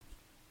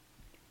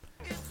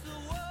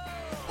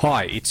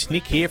Hi, it's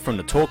Nick here from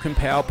the Talk and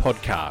Power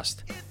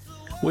podcast.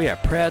 We are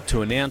proud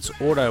to announce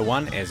Auto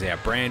One as our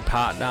brand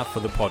partner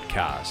for the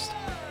podcast.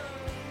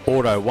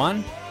 Auto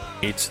One,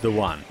 it's the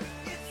one.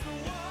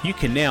 You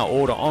can now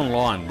order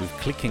online with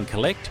Click and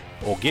Collect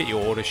or get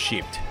your order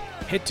shipped.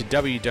 Head to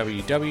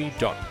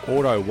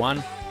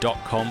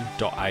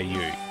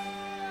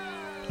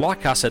www.auto1.com.au.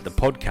 Like us at the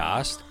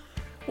podcast,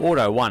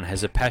 Auto One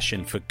has a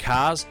passion for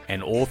cars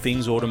and all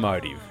things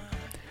automotive.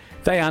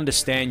 They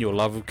understand your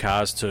love of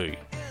cars too.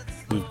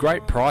 With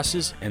great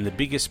prices and the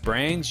biggest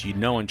brands you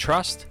know and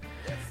trust,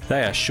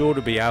 they are sure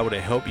to be able to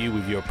help you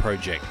with your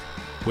project,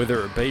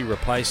 whether it be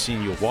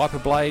replacing your wiper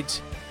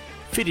blades,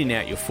 fitting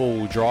out your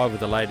four-wheel drive with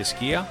the latest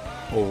gear,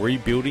 or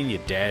rebuilding your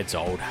dad's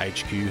old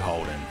HQ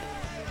Holden.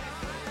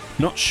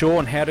 Not sure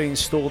on how to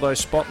install those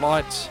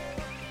spotlights?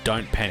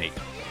 Don't panic.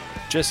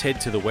 Just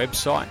head to the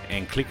website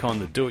and click on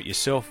the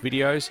do-it-yourself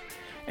videos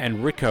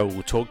and Rico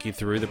will talk you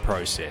through the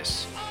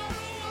process.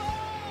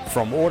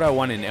 From Auto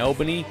One in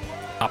Albany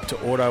up to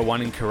Auto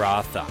One in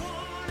Karratha,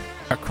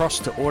 across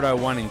to Auto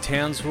One in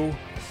Townsville,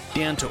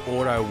 down to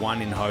Auto One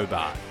in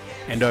Hobart,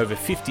 and over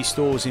 50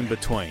 stores in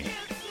between.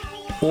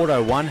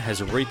 Auto One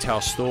has a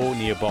retail store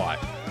nearby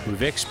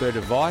with expert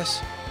advice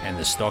and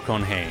the stock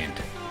on hand.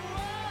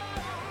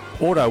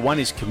 Auto One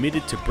is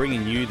committed to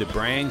bringing you the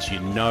brands you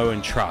know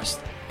and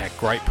trust at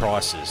great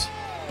prices.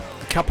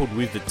 Coupled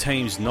with the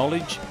team's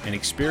knowledge and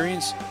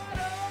experience,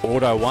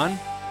 Auto One,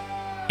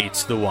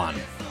 it's the one.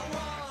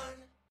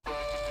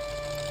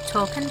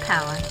 Talk and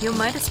Power, your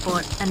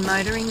motorsport and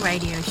motoring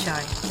radio show.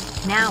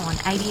 Now on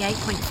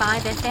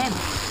 88.5 FM,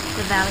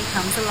 The Valley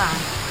Comes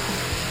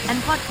Alive.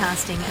 And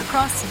podcasting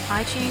across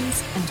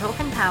iTunes and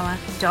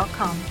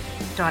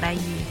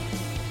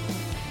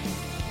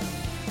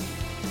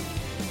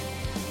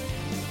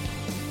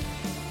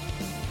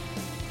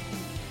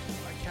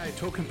talkandpower.com.au.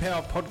 Talk and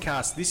Power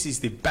podcast. This is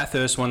the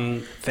Bathurst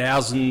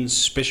 1000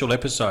 special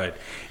episode.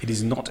 It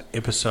is not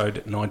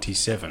episode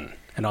 97,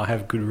 and I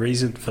have good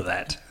reason for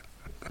that.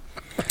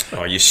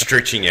 Oh, you're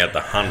stretching out the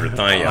 100th,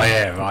 aren't you? I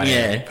am.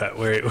 But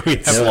we have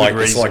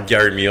it's like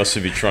Gary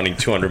Milosevic running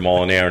 200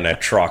 mile an hour in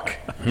that truck.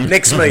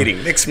 Next meeting.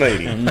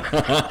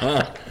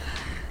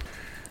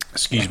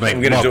 Excuse me.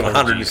 I'm going to do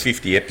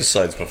 150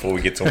 episodes before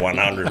we get to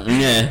 100.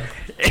 Yeah.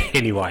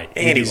 Anyway.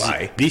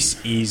 This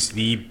is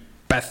the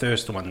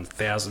Bathurst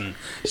 1000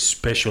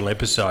 special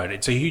episode.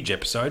 It's a huge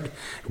episode.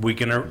 We're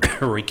going to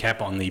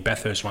recap on the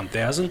Bathurst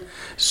 1000,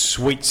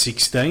 Sweet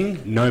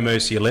 16, No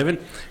Mercy 11,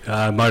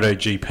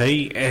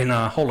 MotoGP, and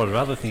a whole lot of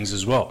other things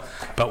as well.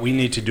 But we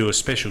need to do a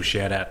special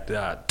shout out.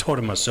 Todd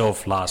and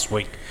myself last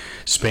week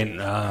spent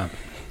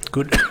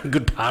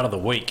good part of the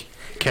week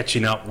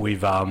catching up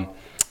with.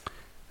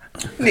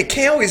 Nick,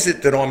 how is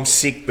it that I'm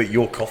sick but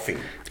you're coughing?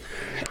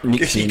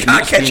 You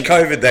can't catch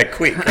COVID that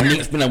quick.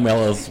 Nick's been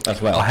unwell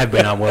as well. I have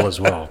been unwell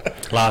as well.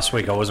 Last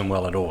week I wasn't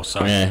well at all.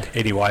 So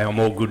Anyway, I'm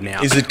all good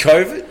now. Is it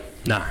COVID?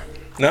 No.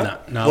 I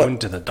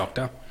went to the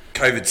doctor.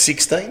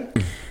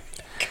 COVID-16?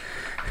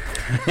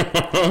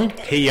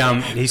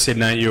 He said,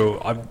 no,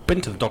 I've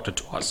been to the doctor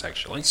twice,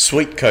 actually.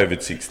 Sweet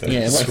COVID-16.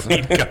 Yeah,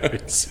 Sweet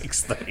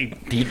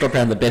COVID-16. Do you drop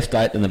down the best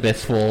 8 and the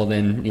best 4,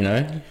 then, is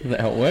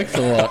that how it works,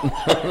 or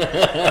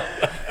what?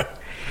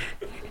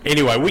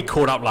 Anyway, we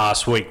caught up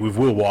last week with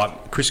Will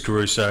White, Chris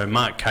Caruso,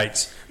 Mark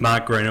Cates,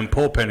 Mark Greenham,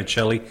 Paul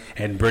Panicelli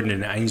and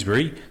Brendan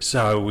Ainsbury.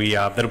 So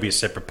that'll be a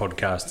separate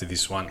podcast to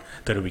this one.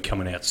 That'll be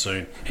coming out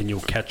soon. And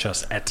you'll catch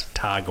us at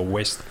Targa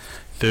West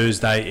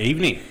Thursday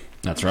evening.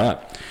 That's right.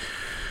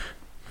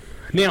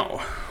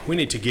 Now, we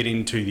need to get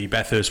into the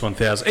Bathurst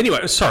 1000.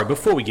 Anyway, sorry,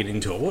 before we get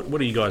into it,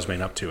 what have you guys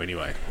been up to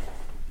anyway?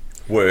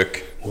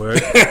 Work.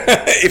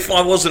 If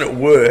I wasn't at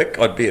work,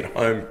 I'd be at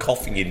home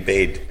coughing in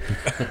bed.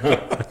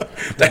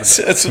 That's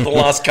what the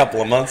last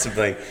couple of months have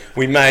been.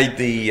 We made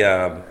the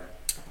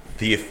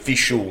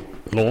official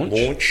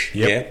launch.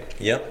 Yep.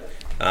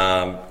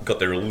 Got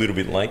there a little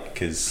bit late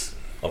because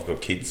I've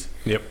got kids.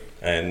 Yep.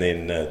 And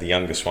then the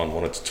youngest one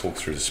wanted to talk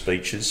through the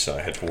speeches, so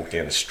I had to walk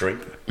down the street.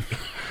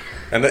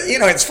 And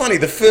it's funny.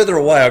 The further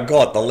away I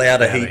got, the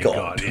louder he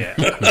got.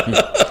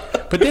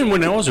 But then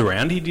when I was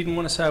around, he didn't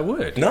want to say a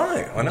word. No,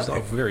 I know. He was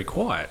like very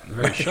quiet,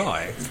 very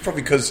shy. It's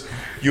probably because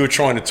you were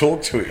trying to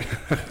talk to him.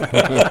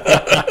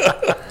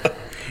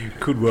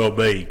 Could well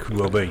be.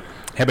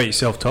 How about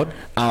yourself, Todd?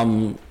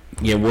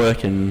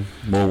 Work and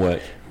more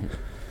work,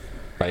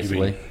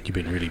 basically. You've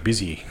been really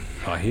busy,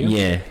 I hear.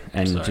 Yeah,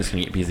 and just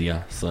going to get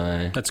busier.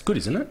 So that's good,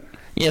 isn't it?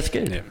 Yeah, it's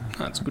good. Yeah,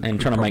 that's good.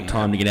 And trying to make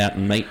time to get out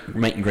and meet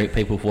and greet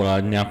people for what I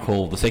now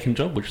call the second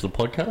job, which is the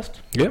podcast.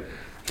 Yep.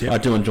 I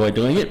do enjoy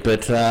doing it,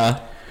 but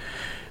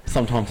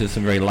sometimes there's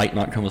some very late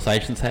night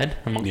conversations had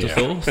amongst us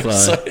all.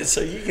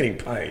 So you're getting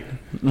paid?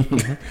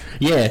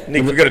 Yeah.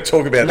 Nick, we've got to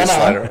talk about this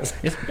later.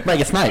 It's make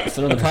a snake,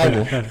 sit on the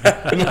table.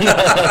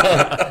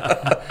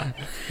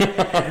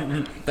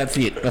 That's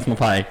it. That's my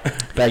pay.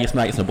 Bag of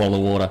snakes and a bottle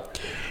of water.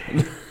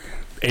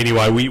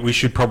 Anyway, we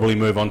should probably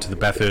move on to the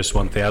Bathurst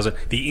 1000.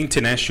 The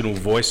international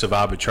voice of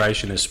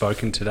arbitration has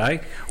spoken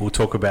today. We'll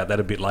talk about that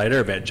a bit later,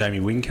 about Jamie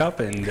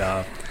Whincup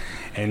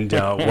and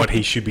what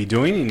he should be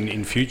doing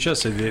in future.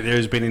 So there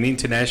has been the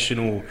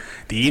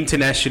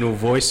international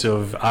voice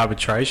of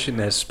arbitration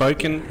has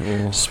spoken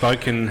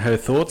her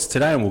thoughts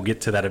today, and we'll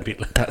get to that a bit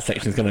later. That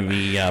section's going to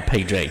be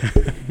PG.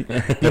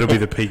 That'll be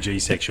the PG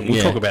section.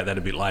 We'll talk about that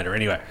a bit later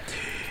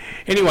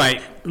anyway,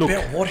 look...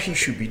 About what he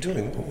should be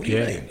doing? What do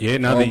you mean? Yeah,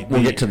 no...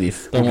 We'll get to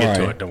this. Don't worry. Get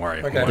to it, don't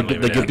worry. Okay.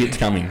 The good bit's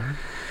coming.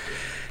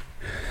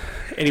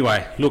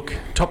 Anyway, look,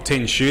 top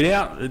 10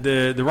 shootout.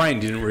 The rain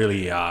didn't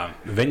really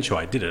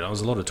eventuate, did it? There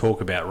was a lot of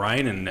talk about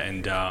rain,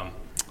 and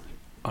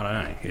I don't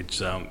know,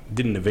 it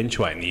didn't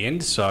eventuate in the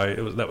end,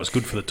 so that was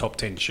good for the top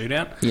 10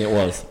 shootout. Yeah, it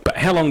was. But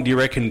how long do you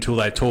reckon until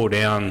they tore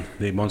down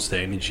the Monster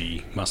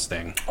Energy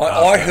Mustang?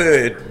 I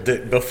heard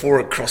that before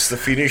it crossed the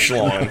finish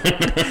line,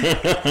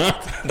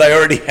 they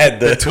already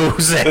had the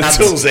tools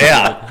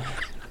out.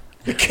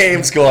 The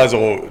Cams guys,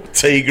 or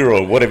Tiga,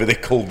 or whatever they're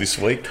called this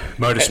week.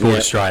 Motorsport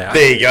Australia.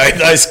 There you go,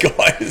 those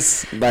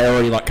guys. They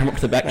already come up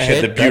to the back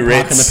shed, had the go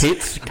park in the burettes.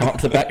 pits, come up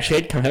to the back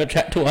shed, come have a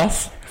chat to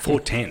us.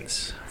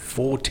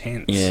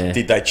 4/10. Yeah.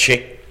 Did they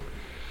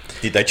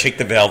check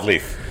the valve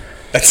lift?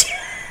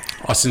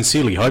 I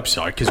sincerely hope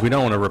so, because we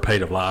don't want a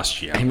repeat of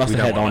last year. He must We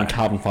have don't had want on that.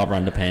 carbon fibre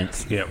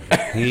underpants. Yep.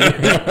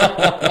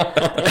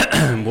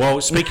 Well,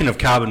 speaking of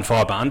carbon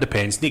fibre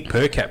underpants, Nick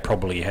Percat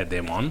probably had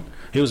them on.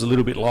 He was a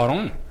little bit light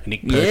on.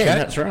 Nick Percat. Yeah,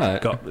 that's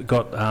right.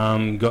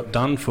 Got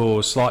done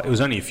for slight. It was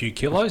only a few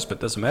kilos, but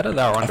doesn't matter.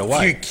 They were A few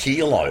underweight.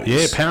 kilos.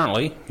 Yeah,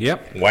 apparently.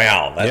 Yep.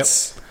 Wow,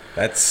 that's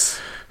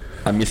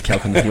I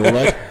miscalculated the fuel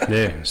load.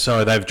 Yeah.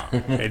 So they've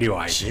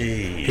anyway.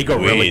 Gee He got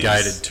whiz.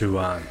 relegated to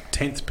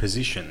 10th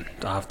position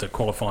after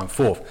qualifying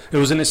 4th. It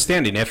was an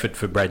astounding effort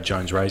for Brad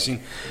Jones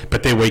Racing,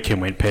 but their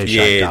weekend went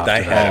pear-shaped. Yeah, after they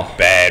that. had a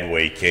bad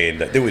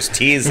weekend. There was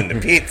tears in the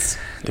pits.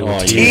 There were Oh,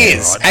 yeah.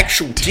 Tears, right.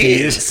 actual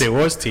tears. There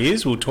was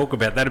tears. We'll talk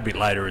about that a bit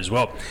later as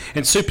well.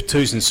 And Super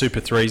 2s and Super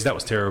 3s, that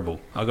was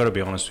terrible. I've got to be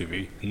honest with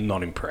you,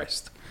 not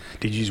impressed.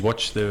 Did you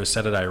watch the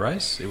Saturday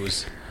race? It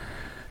was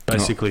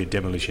basically a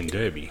demolition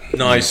derby.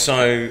 No,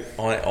 so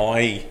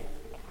the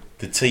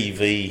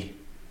TV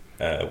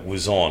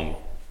was on,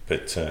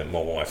 but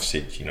my wife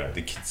said,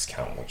 the kids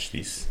can't watch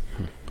this.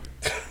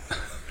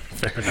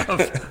 Fair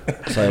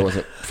enough. So was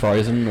it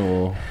Frozen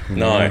or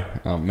No.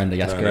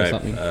 Madagascar or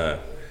something?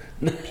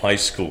 Play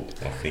School,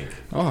 I think.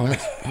 Oh,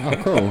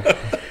 cool.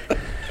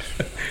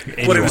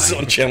 But it was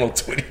on Channel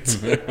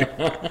 22.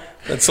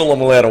 That's all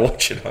I'm allowed to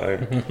watch at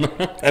home.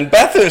 And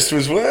Bathurst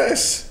was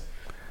worse.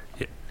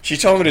 Yeah. She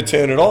told me to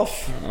turn it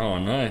off. Oh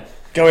no.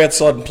 Go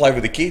outside and play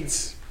with the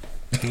kids.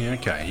 Yeah,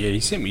 okay. Yeah, he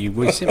sent me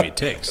a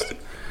text.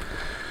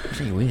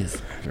 Gee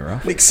whiz. You're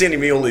rough. Nick's sending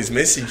me all these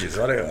messages.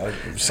 I don't know,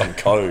 some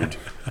code.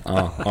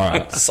 Oh, all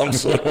right. Some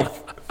sort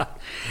of...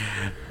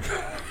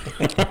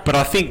 But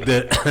I think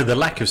the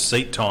lack of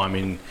seat time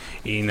in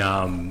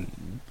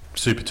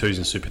Super 2s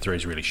and Super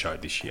 3s really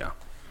showed this year.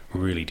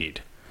 Really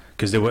did.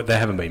 Because there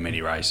haven't been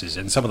many races,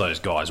 and some of those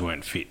guys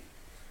weren't fit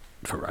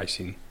for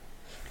racing.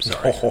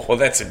 Sorry. Oh,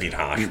 that's a bit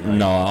harsh.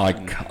 No,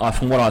 I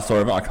from what I saw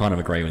of it, I kind of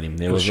agree with him.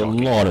 There was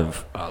shocking.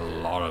 a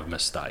lot of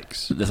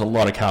Mistakes. There's a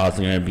lot of cars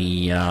that are going to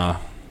be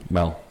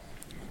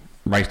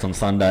raced on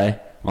Sunday,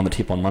 on the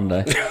tip on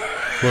Monday.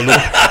 Well,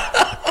 look,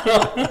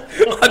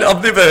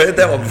 I've never heard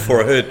that one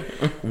before. I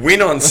heard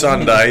win on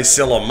Sunday,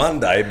 sell on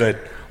Monday, but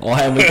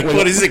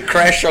what is it?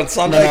 Crash on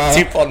Sunday, No.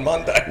 tip on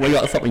Monday. We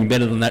got something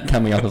better than that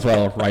coming up as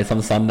well. Race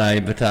on Sunday,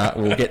 but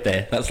we'll get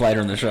there. That's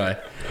later in the show.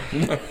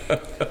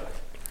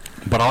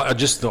 but I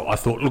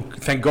thought, look,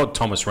 thank God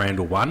Thomas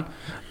Randall won.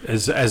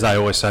 As they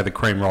always say, the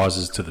cream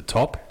rises to the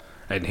top,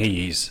 and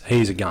he's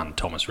a gun,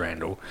 Thomas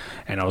Randall.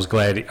 And I was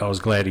glad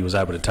he was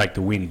able to take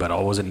the win, but I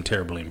wasn't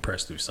terribly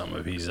impressed with some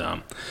of his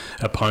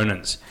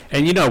opponents.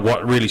 And you know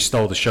what really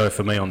stole the show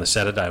for me on the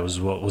Saturday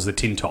was the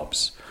Tin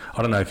Tops.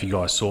 I don't know if you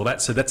guys saw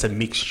that. So that's a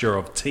mixture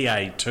of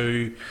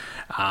TA2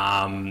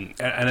 and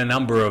a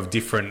number of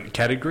different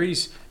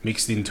categories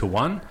mixed into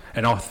one.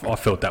 And I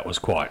felt that was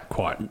quite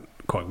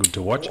good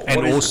to watch.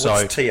 And What's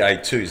also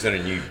TA2? Is that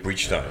a new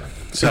Bridgestone?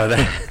 so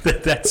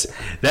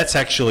that's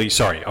actually,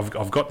 sorry,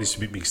 I've got this a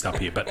bit mixed up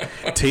here, but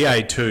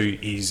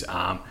TA2 is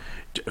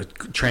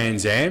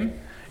Trans Am,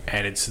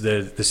 and it's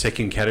the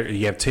second category.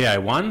 You have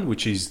TA1,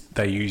 which is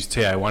they use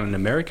TA1 in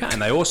America, and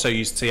they also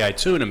use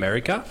TA2 in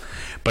America,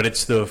 but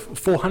it's the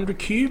 400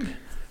 cube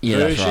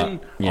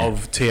version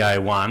of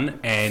TA1,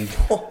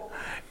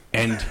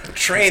 and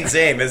Trans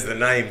Am, as the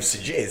name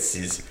suggests,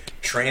 is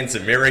Trans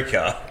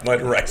America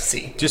Motor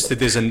Racing. just that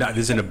there's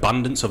an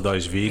abundance of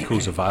those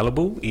vehicles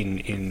available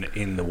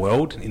in the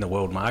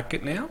world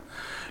market now.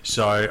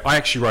 So I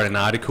actually wrote an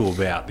article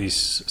about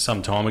this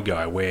some time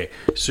ago where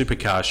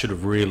supercars should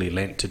have really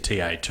lent to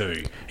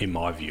TA2 in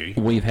my view.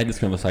 We've had this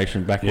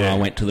conversation back when Yeah. I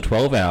went to the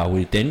 12-hour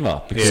with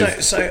Denver.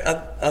 Yeah. So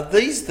are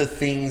these the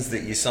things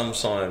that you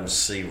sometimes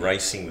see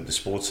racing with the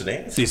sports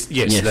sedans? Yes,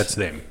 Yes. that's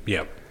them.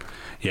 Yep.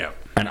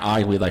 And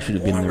arguably they should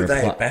have been Why the were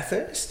they at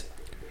Bathurst?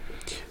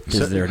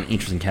 Is there an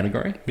interesting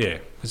category? Yeah,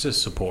 it's a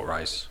support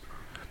race.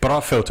 But I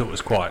thought it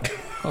was quite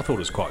good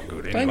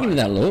Don't give me anyway.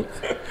 that look.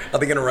 Are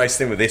they going to race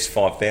them with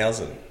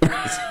S5000?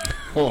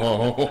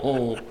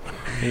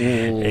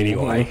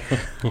 Anyway,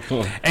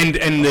 and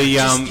the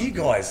Just you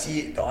guys,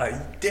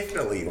 I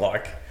definitely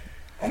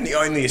I'm the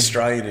only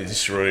Australian in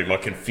this room. I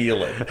can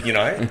feel it. You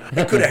know,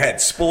 they could have had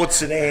sports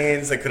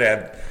sedans. They could have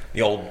had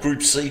the old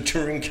Group C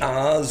touring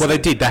cars. well, they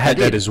did. They had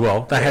that as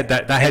well. They had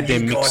that. They had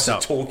them You mixed guys are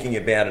up. talking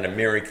about an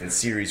American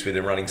series where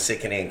they're running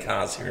second-hand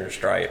cars here in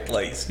Australia.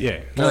 Please, Yeah,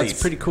 please. no,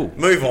 it's pretty cool.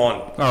 Move on.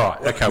 All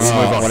right, okay, we'll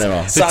move on.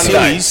 whatever.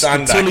 The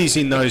Sunday. Tillies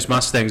in those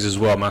Mustangs as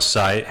well, I must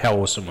say. How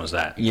awesome was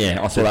that?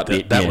 Yeah, I saw that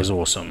bit. That yeah. was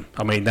awesome.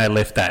 I mean, they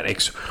left that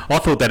I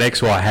thought that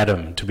XY had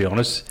him, to be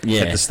honest.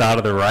 Yeah. At the start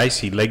of the race,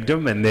 he legged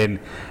him, and then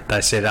they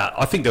said,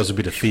 I think there was a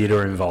bit of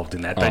theatre involved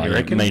in that, don't you yeah,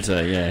 reckon? Me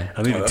too, yeah.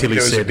 I think I think Tilly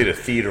there was a said... bit of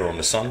theatre on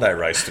the Sunday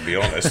race, to be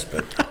honest.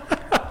 But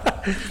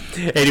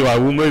Anyway,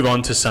 we'll move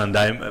on to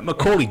Sunday.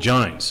 Macaulay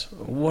Jones.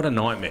 What a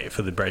nightmare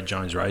for the Brad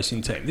Jones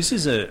racing team. This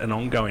is an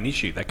ongoing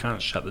issue. They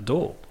can't shut the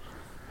door.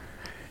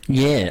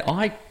 Yeah,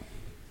 I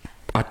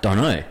don't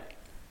know.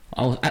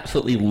 I was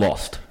absolutely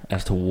lost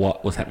as to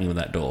what was happening with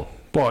that door.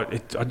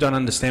 But I don't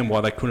understand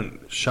why they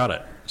couldn't shut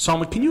it.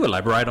 Simon, can you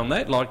elaborate on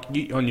that? Like,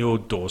 on your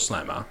door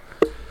slammer,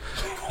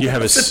 you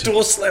have what's the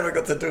door slammer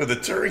got to do with the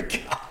touring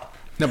car?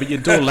 No, but your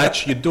door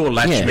latch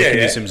Yeah.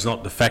 mechanism's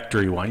not the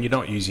factory one. You're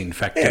not using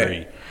factory.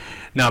 Yeah.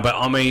 No, but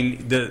I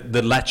mean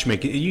the latch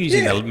mechanism. You're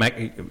using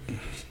Yeah.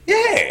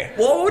 Yeah,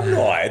 why wouldn't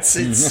I? It's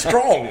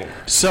strong.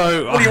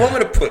 So What do you want me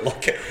to put?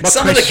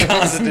 Some question- of the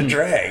cars at the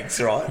drags,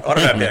 right? I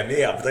don't know about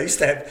now, but they used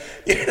to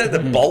have, the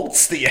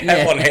bolts that you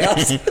have on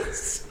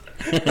houses.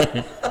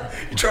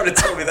 You're trying to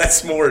tell me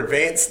that's more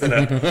advanced than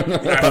a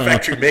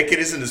factory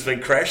mechanism that's been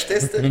crash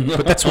tested?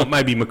 But that's what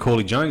maybe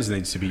Macaulay Jones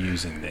needs to be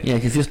using then. Yeah,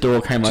 because this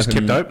door came Just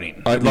open. kept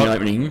opening.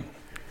 Opening.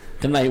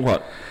 Then they,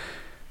 what?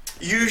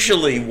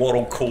 Usually what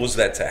will cause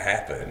that to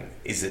happen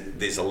is that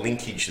there's a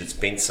linkage that's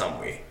bent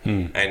somewhere.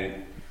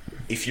 And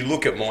if you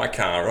look at my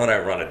car, I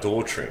don't run a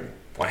door trim.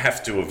 I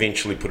have to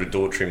eventually put a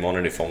door trim on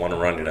it if I want to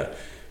run in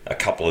a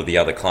couple of the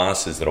other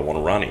classes that I want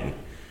to run in.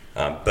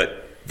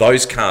 But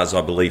those cars,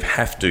 I believe,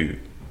 have to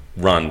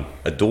run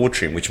a door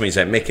trim, which means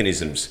that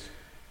mechanism's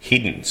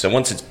hidden. So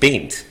once it's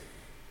bent,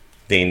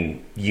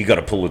 then you got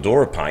to pull the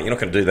door apart. You're not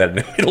going to do that in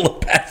the middle of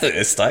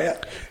Bathurst, are you?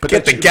 But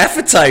Get the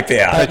gaffer tape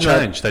out.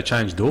 They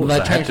changed doors. They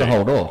had changed the to.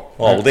 whole door.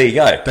 Oh, well, there you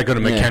go. They got a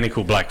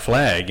mechanical black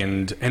flag,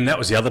 and that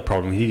was the other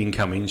problem. He didn't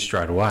come in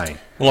straight away.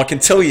 Well, I can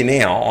tell you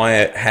now, I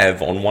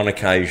have on one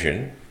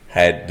occasion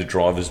had the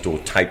driver's door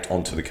taped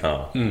onto the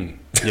car.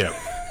 Yeah.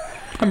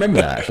 I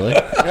remember that, actually.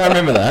 I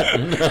remember that.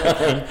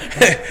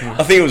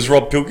 I think it was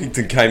Rob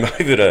Pilkington came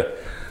over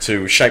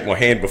to shake my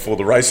hand before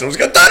the race, and I was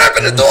going, "Don't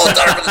open the door!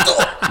 Don't open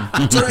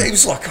the door!" So he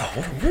was like, "Oh,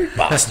 what a rude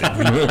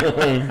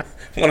bastard!"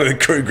 One of the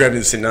crew grabbed it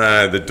and said,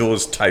 "No, the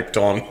door's taped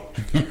on."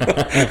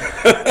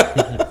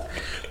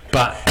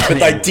 But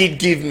They did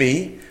give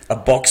me a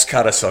box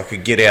cutter so I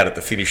could get out at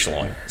the finish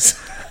line.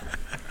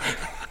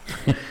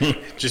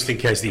 just in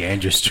case the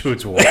Andrew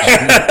Stewart's watching.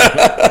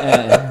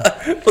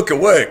 Look, it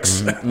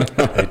works.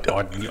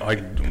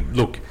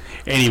 Look,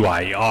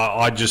 anyway,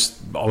 I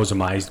was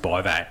amazed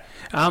by that.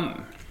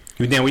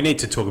 Now we need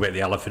to talk about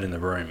the elephant in the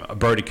room,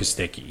 Brody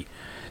Kostecki.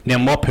 Now,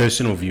 my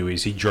personal view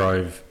is he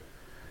drove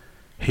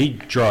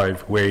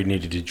where he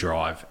needed to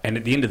drive, and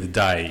at the end of the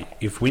day,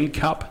 if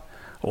Whincup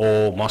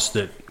or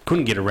Mostert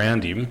couldn't get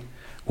around him,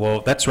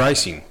 well, that's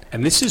racing,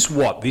 and this is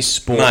what this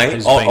sport Mate,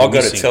 has been I've got to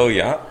missing. tell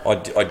you, I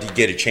did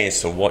get a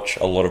chance to watch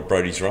a lot of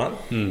Brody's run.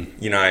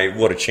 You know,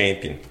 what a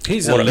champion.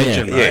 He's What a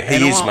legend, yeah, mate. he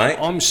And is, mate.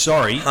 I'm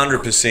sorry.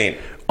 100%.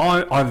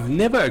 I've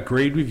never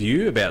agreed with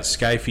you about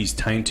Scafie's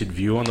tainted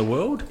view on the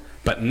world,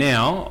 but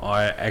now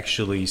I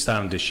actually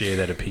starting to share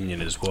that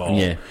opinion as well.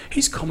 Yeah.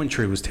 His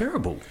commentary was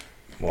terrible.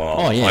 Well,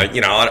 Oh,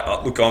 yeah.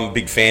 look, I'm a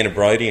big fan of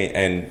Brody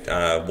and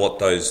what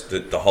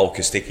the whole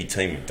Kostecki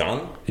team have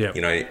done. Yep.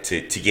 You know,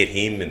 to get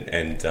him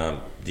and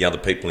the other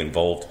people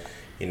involved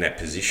in that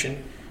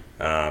position.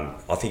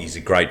 I think he's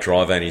a great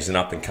driver and he's an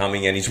up and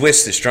coming and he's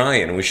West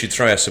Australian and we should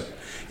throw us.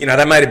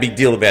 They made a big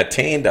deal about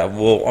Tander.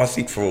 Well, I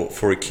think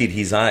for a kid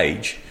his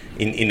age,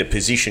 in a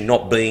position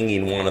not being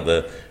in one of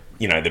the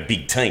the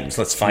big teams.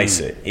 Let's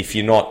face it. If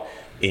you're not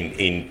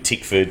in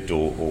Tickford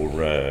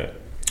or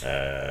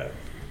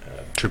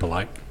Triple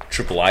Eight.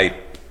 Triple Eight,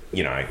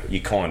 you're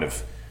going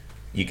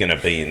to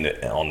be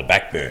on the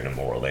back burner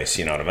more or less.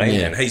 You know what I mean?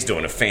 Yeah. And he's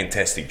doing a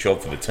fantastic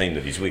job for the team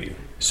that he's with.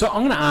 So I'm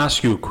going to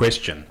ask you a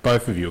question,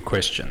 both of you a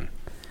question.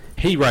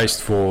 He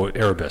raced for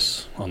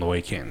Erebus on the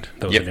weekend.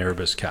 There was Yep. an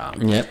Erebus car.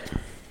 Yep.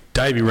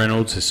 Davey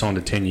Reynolds has signed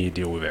a 10-year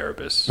deal with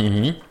Erebus.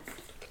 Mm-hmm.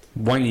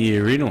 1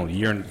 year in or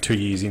year and 2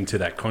 years into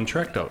that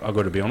contract, I've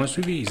got to be honest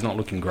with you, he's not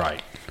looking great.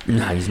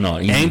 No, he's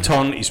not.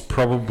 Anton is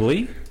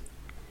probably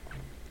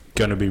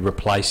going to be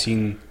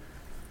replacing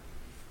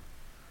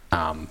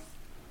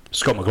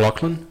Scott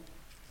McLaughlin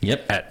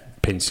Yep.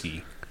 at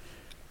Penske.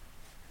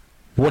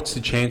 What's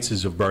the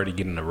chances of Brody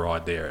getting a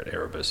ride there at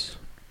Erebus?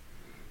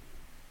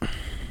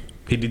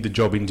 He did the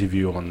job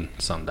interview on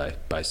Sunday,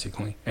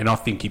 basically, and I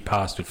think he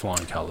passed with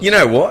flying colours. You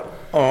know what?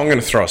 I'm going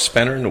to throw a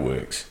spanner in the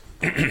works.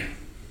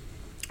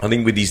 I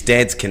think with his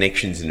dad's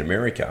connections in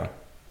America,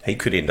 he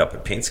could end up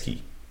at Penske.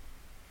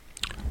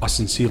 I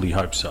sincerely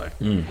hope so.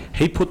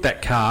 He put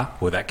that car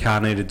where that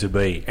car needed to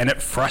be, and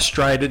it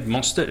frustrated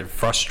Mostert, it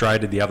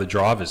frustrated the other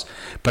drivers.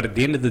 But at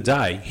the end of the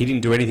day, he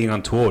didn't do anything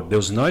untoward. There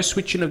was no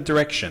switching of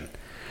direction.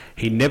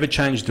 He never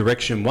changed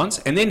direction once,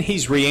 and then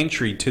his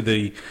re-entry to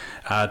the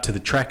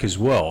track as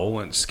well,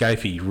 and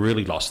Scafie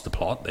really lost the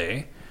plot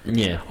there.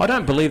 Yeah. I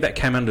don't believe that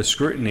came under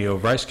scrutiny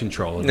of race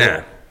control at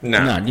all.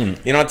 No, it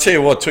didn't. You know, I tell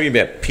you what, talking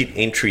about pit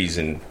entries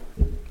and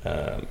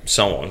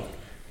so on,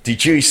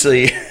 did you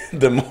see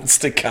the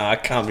monster car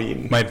come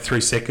in? Made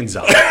 3 seconds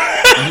up.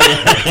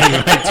 He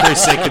made 3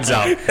 seconds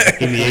up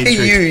in the entry.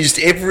 He used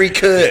every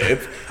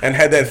curve and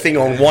had that thing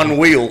on one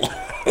wheel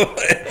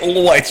all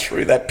the way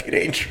through that pit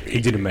entry.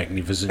 He did a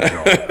magnificent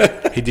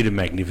job. He did a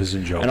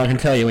magnificent job. And I can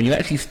tell you, when you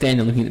actually stand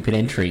and looking at the pit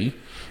entry,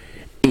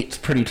 it's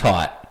pretty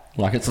tight.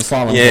 Like, it's a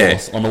silent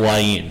horse on the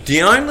way in.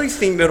 The only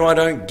thing that I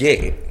don't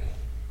get,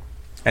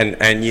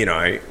 and you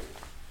know,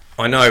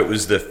 I know it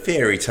was the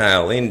fairy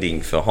tale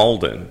ending for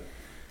Holden,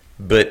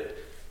 but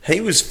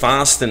he was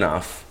fast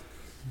enough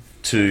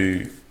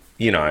to,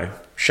 you know,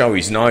 show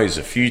his nose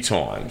a few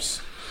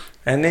times,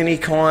 and then he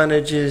kind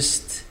of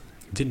just...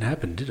 It didn't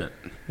happen, did it?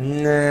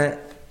 Nah.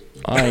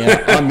 I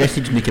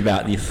messaged Nick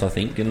about this, I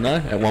think, didn't I,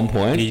 at one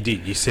point? You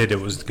did. You said it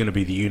was going to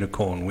be the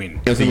unicorn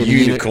win. It was The gonna be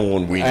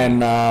unicorn win.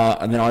 And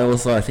then I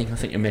also, I think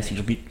a message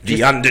will be...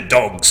 The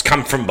underdogs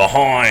come from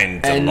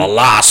behind, and And the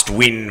last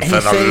win for he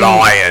the seemed-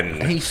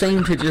 lion. He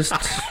seemed to just...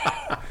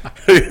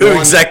 Who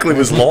exactly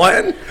was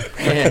lion?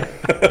 Yeah.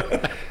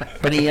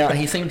 But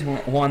he seemed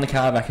to wind the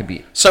car back a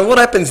bit. So what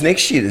happens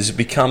next year? Does it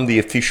become the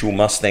official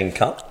Mustang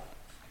Cup?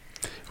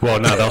 Well,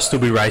 no, they'll still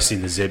be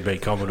racing the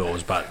ZB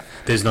Commodores, but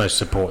there's no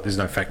support. There's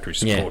no factory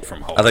support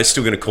from Are Holden. they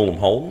still going to call them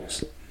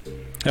Holdens?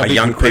 That'll Are be a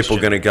young good people question.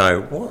 going to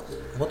go,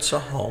 what's a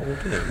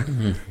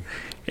Holden?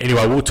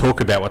 Anyway, we'll talk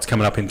about what's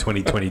coming up in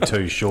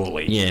 2022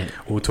 shortly. Yeah.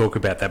 We'll talk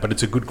about that, but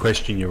it's a good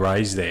question you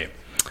raised there.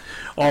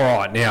 All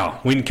right,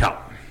 now, Win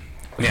Cup.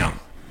 Now,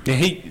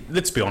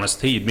 let's be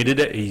honest, he admitted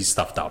it, he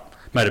stuffed up,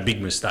 made a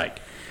big mistake.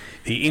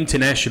 The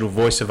international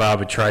voice of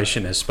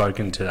arbitration has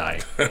spoken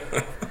today.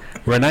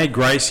 Renee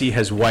Gracie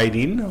has weighed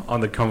in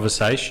on the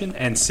conversation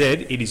and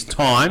said it is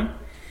time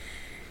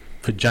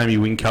for Jamie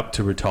Whincup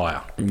to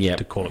retire, Yep.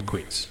 to call it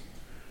quits.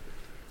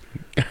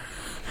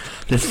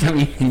 There's so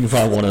many things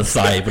I want to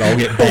say, but I'll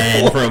get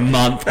banned for a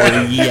month or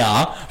a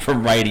year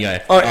from radio.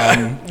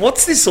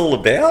 What's this all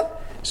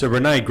about? So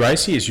Renee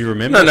Gracie, as you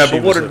remember... No, she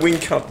but what was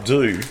did Whincup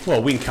do?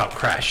 Well, Whincup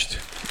crashed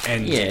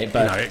and, Yeah,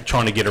 but-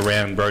 trying to get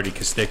around Brody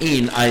Kostecki.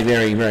 In a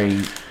very,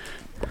 very...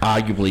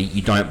 Arguably,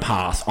 you don't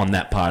pass on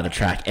that part of the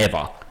track,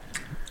 ever.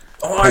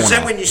 Oh, is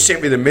that when you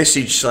sent me the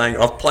message saying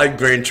I've played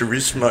Gran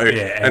Turismo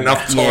Yeah, and-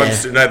 enough times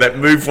Yeah. to know that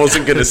move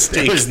wasn't going to It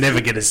stick? was never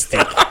going to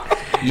stick.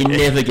 You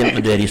never get on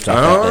the dirty stuff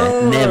out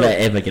there. Never,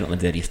 ever get on the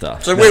dirty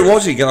stuff. So where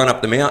was he going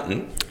up the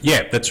mountain?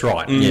 Yeah, that's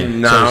right.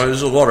 No,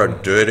 there's a lot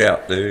of dirt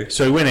out there.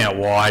 So he went out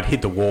wide,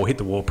 hit the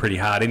wall pretty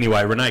hard.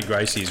 Anyway, Renee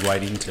Gracie is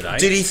waiting today.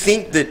 Did he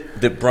think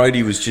that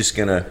Brody was just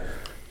going to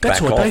That's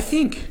back what off? they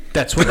think.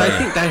 That's what they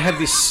think. They have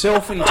this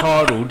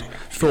self-entitled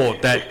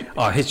thought that,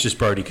 it's just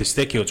Brody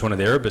Kostecki, it's one of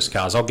the Erebus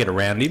cars, I'll get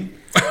around him.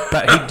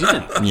 But he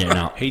didn't. Yeah,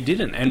 no. He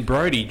didn't. And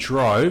Brody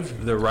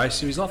drove the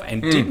race of his life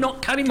and did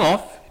not cut him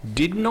off,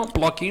 did not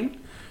block him.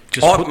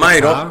 Just put the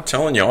Mate, car. I'm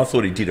telling you, I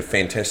thought he did a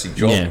fantastic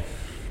job. Yeah.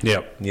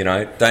 Yep. You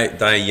know,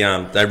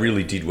 they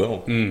really did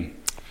well.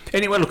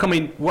 Anyway, look, I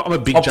mean, I'm a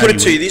big I'll put Jamie it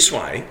to you this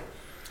way: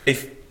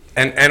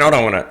 and I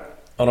don't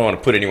want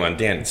to put anyone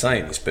down in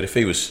saying this, but if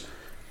he was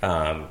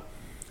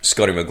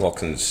Scotty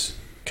McLaughlin's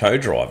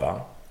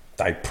co-driver,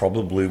 they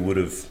probably would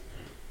have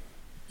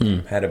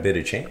had a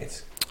better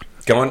chance.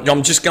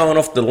 I'm just going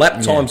off the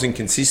lap times and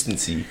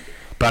consistency.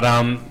 But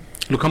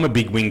look, I'm a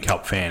big Win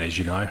Cup fan, as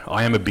you know.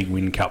 I am a big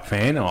Win Cup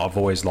fan. I've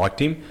always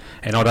liked him,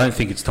 and I don't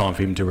think it's time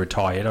for him to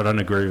retire yet. I don't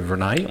agree with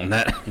Renee on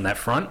that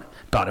front.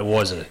 But it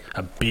was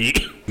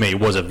it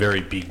was a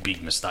very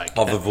big mistake.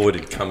 I've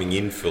avoided coming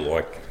in for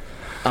like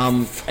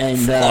And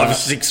 5 or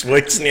 6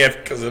 weeks now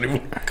because I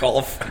didn't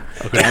cough.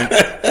 and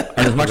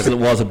as much as it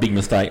was a big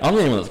mistake, I'm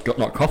the only one that's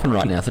not coughing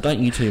right now, so don't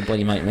you two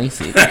bloody make me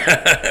sick.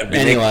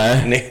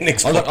 Anyway,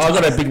 next I've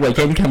got a big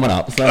weekend coming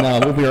up, so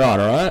we'll be right,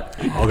 alright?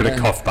 I've got a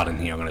cough button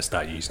here. I'm going to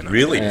start using it.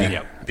 Really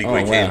Yeah. big Oh,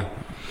 weekend. wow.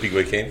 Big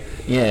weekend.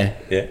 Yeah.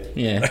 Yeah.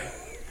 Yeah.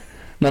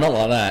 No, not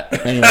like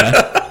that.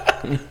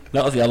 Anyway,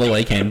 that was the other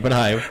weekend, but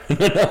hey.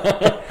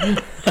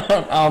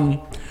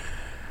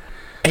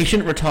 He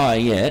shouldn't retire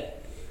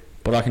yet,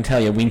 but I can tell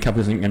you, Whincup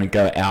isn't going to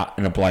go out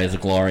in a blaze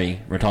of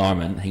glory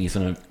retirement. He's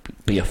going to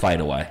be a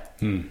fadeaway.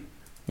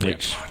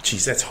 Which, Oh,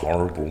 jeez, that's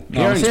horrible. He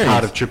owns serious.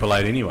 part of Triple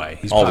Eight anyway.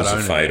 He's I part was a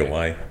owner. fade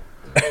away.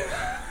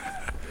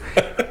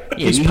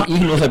 yeah, you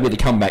can also be the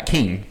comeback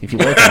king if you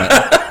work on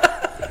it.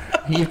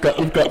 You've got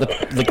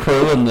the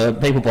crew and the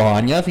people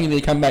behind you. I think you're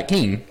the comeback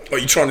king. Are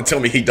you trying to tell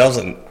me he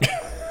doesn't?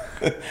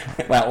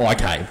 Well,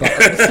 okay, but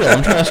still,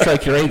 I'm trying to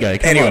stroke your ego.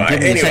 Come on,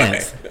 give me a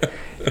chance.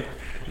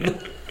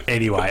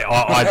 Anyway,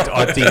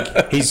 I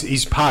think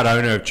he's part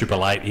owner of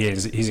Triple Eight. He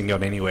hasn't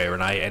gone anywhere,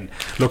 Renee. And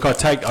look, I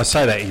say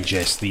that in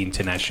jest, the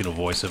international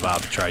voice of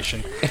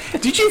arbitration.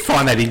 Did you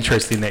find that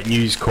interesting, that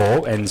News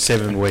Corp and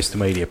 7 West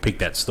Media picked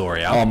that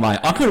story up? Oh, mate,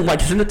 I couldn't wait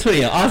to send it to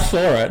you. I saw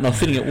it and I was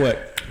sitting at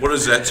work. What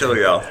does that tell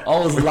you? I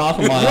was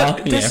laughing my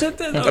ass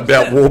off.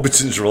 About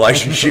Warburton's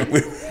relationship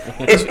with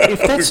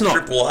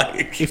Triple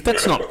H. If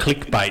that's not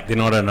clickbait, then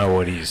I don't know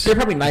what is. They're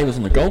probably neighbours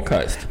on the Gold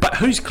Coast. But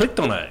who's clicked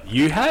on it?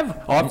 You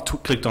have? I've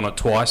clicked on it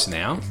twice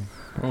now.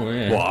 Oh,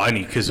 yeah. Well,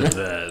 only because of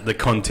the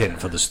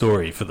content for the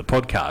story, for the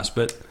podcast,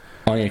 but...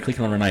 Oh, yeah,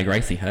 clicking on Renee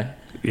Gracie, hey?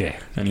 Yeah.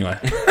 Anyway.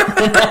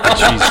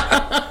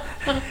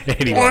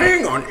 Anyway. Oh,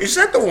 hang on. Is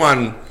that the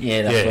one?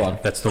 Yeah, that's the one.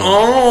 That's the one.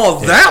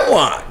 Oh, that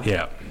one.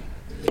 Yeah.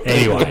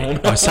 Anyway,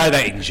 I say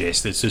that in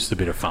jest. It's just a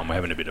bit of fun. We're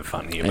having a bit of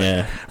fun here.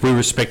 Yeah. We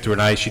respect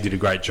Renee. She did a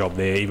great job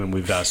there. Even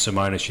with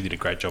Simona, she did a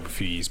great job a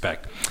few years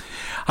back.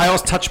 Hey, I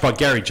was touched by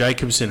Gary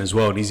Jacobson as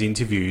well in his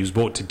interview. He was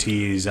brought to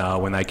tears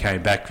when they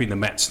came back in the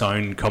Matt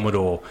Stone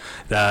Commodore.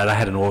 They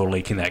had an oil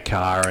leak in that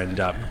car,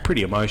 and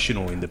pretty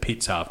emotional in the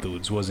pits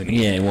afterwards, wasn't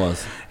he? Yeah, it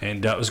was.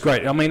 And it was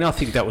great. I mean, I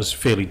think that was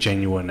fairly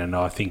genuine, and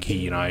I think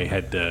he,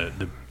 had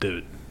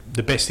the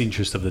best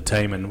interest of the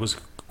team, and was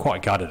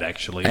quite gutted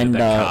actually and,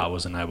 that car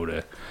wasn't able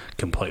to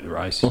complete the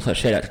race. Also,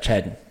 shout out to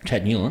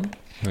Chad Newland.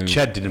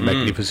 Chad did a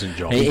magnificent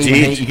job. He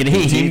did. You can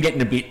hear him getting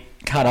a bit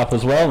cut up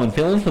as well and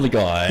feeling for the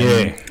guy.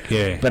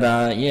 Yeah.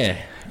 But yeah.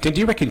 Do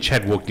you reckon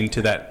Chad walked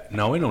into that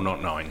knowing or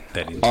not knowing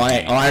that interview?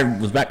 I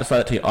was about to say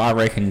that to you. I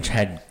reckon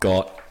Chad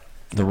got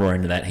the raw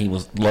end of that. He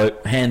was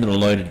handed a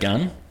loaded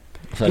gun.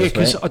 So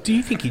because do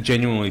you think he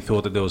genuinely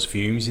thought that there was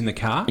fumes in the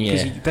car?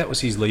 Yeah. That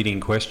was his leading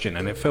question,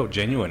 and it felt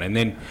genuine. And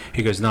then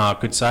he goes, "No, I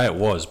could say it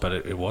was, but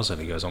it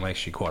wasn't." He goes, "I'm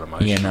actually quite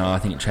emotional." Yeah, no, I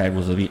think Chad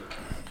was a bit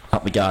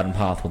up the garden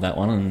path with that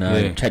one,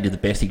 and Chad did the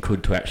best he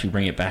could to actually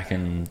bring it back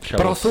and show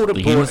us the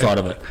human side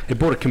of it. It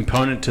brought a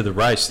component to the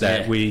race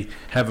that we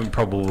haven't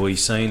probably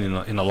seen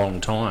in a long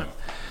time.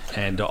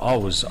 And that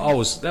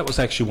was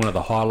actually one of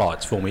the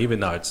highlights for me, even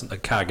though the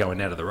car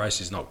going out of the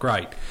race is not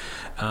great.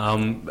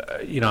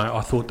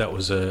 I thought that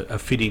was a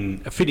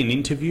fitting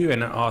interview,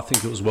 and I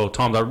think it was well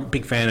timed. I'm a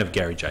big fan of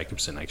Gary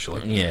Jacobson,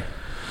 actually. Yeah.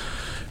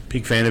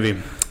 Big fan of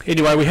him.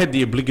 Anyway, we had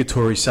the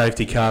obligatory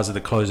safety cars at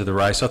the close of the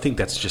race. I think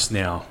that's just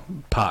now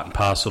part and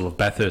parcel of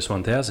Bathurst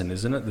 1000,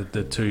 isn't it?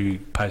 The 2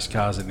 pace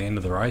cars at the end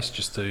of the race,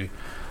 just to...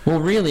 Well,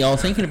 really, I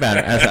was thinking about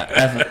it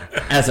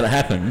as it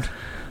happened,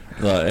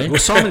 though. Well,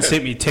 Simon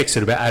sent me a text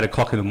at about 8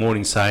 o'clock in the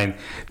morning saying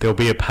there'll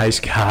be a pace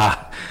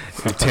car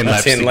with 10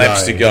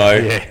 laps to go.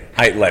 Yeah.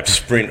 8 lap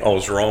sprint. I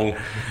was wrong.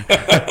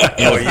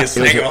 Yes,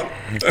 hang on.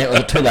 It was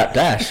a 2-lap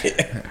dash.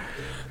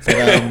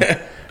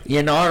 But,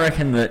 I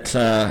reckon that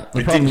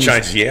it didn't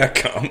change the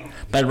outcome.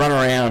 They'd run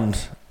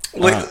around.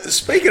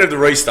 Speaking of the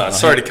restart,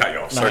 sorry to cut you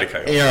off.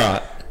 Yeah,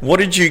 right. What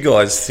did you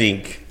guys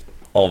think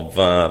of?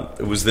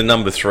 It was the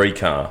number 3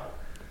 car,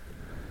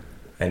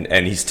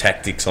 and his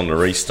tactics on the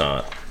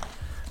restart.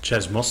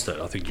 Chaz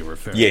Mostert, I think you're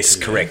referring. Yes,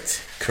 to.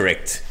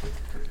 correct.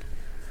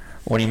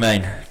 What do you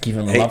mean? Give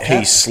him the love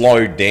He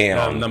slowed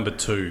down. Number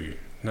 2.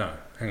 No,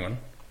 hang on.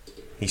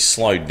 He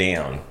slowed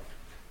down.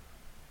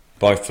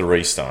 Both the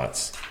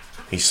restarts.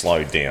 He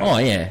slowed down. Oh,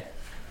 yeah.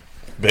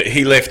 But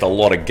he left a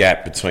lot of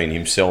gap between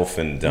himself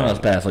and... Not as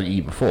bad as the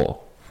year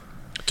before.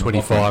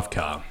 25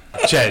 car.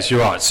 Chaz,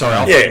 you're right. Sorry, I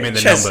thought you meant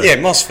the number. Yeah,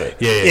 Mosfet.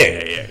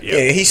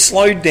 Yeah, he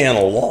slowed down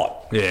a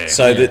lot. Yeah.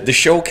 So the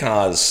shell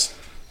cars,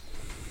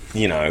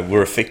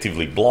 were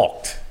effectively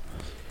blocked.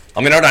 I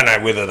mean, I don't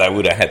know whether they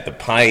would have had the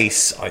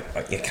pace.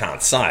 You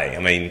can't say. I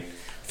mean,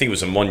 I think it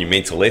was a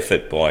monumental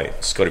effort by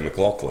Scotty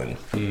McLaughlin.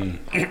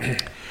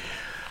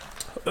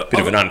 Bit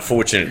of an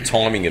unfortunate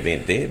timing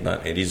event there,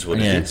 but it is what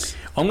it is.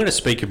 I'm going to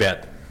speak about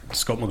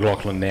Scott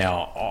McLaughlin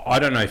now. I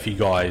don't know if you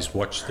guys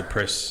watched the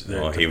press.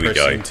 Here we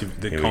go.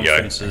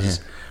 Conferences.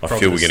 I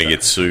feel we're going to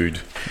get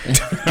sued.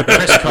 The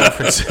press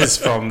conferences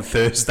from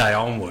Thursday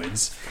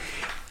onwards.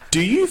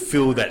 Do you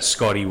feel that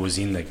Scotty was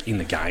in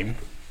the game?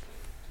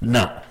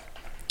 No.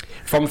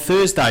 From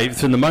Thursday,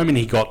 from the moment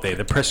he got there,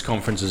 the press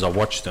conferences, I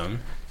watched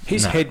them.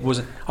 His head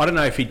was... I don't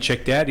know if he'd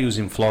checked out. He was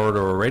in Florida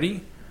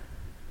already.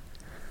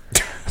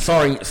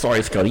 Sorry,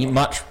 Scotty.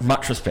 Much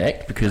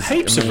respect, because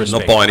heaps of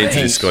respect. I'm not buying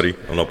into this, Scotty.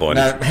 I'm not buying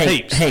into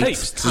it.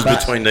 Heaps. This is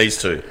between these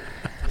two.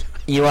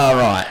 You are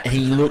right.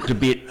 He looked a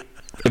bit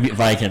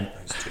vacant.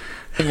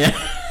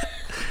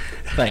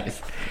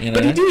 Thanks.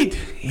 But he did.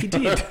 He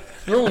did.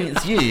 Normally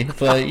it's you,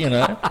 so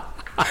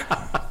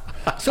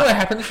So what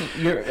happens?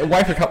 You're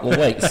away for a couple of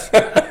weeks.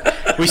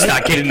 We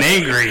start getting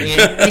angry.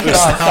 We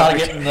start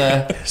getting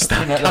the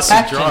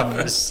cussing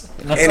drivers.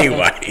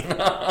 Anyway,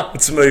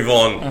 let's move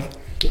on.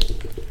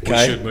 We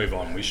should move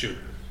on. We should.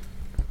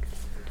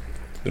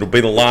 It'll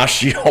be the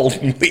last year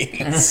Holden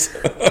wins.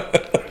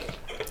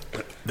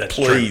 That's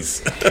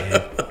Please.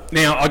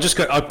 Now,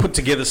 I put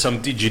together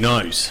some did you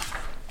knows.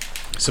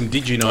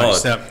 Did you know?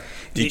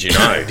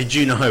 Did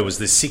you know it was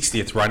the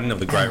 60th running of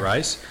the Great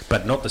Race,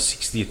 but not the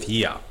 60th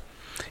year?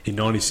 in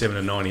 97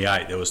 and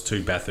 98, there was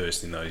 2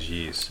 Bathurst in those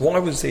years. Why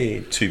was there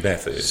 2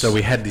 Bathursts? So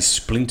we had this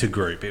splinter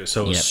group. It was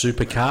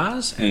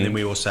supercars, and then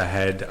we also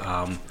had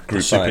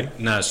Group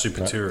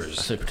Super Tourers.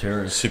 Super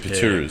Tourers. Super Yeah.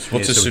 Tourers.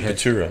 What's Yeah, a so we Super had-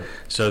 Tourer?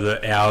 So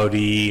the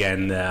Audi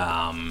and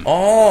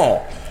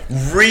the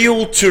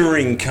Real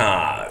touring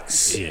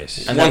cars.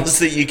 yes, And Ones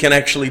that you can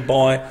actually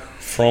buy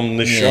from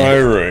the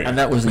showroom. And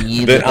that was the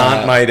year that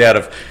aren't made out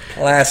of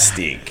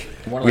plastic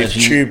One of with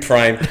those tube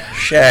frame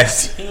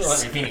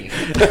chassis.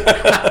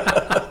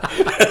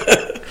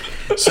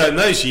 So in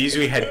those years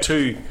we had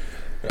 2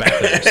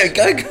 Bathurst.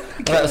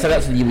 Go. So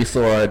that's the year we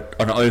saw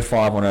an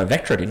 05 on a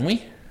Vectra, didn't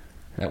we?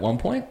 At one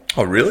point?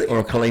 Oh, really? Or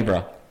a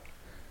Calibra?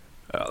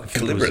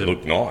 Calibra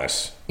looked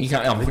nice. You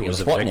can't, I think it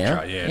was a what now?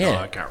 Vectra, yeah. No,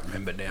 I can't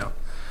remember now.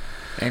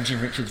 And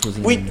Jim Richards was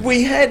in...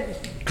 We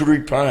had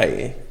Group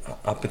A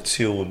up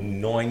until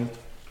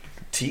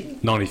 90?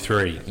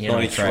 93. Yeah,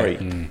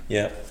 93.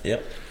 Yeah.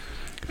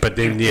 But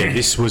then,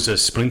 this was a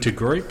splinter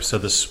group, so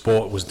the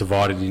sport was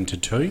divided into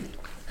 2,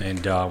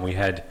 and we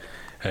had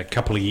a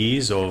couple of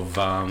years of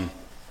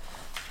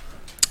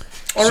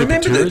I Super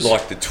remember Tours.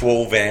 like the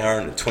 12-hour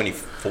and the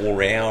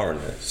 24-hour and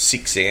the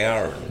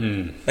 6-hour.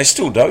 They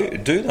still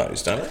do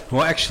those, don't they?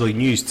 Well, actually,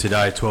 news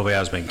today, 12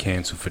 hours been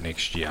cancelled for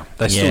next year.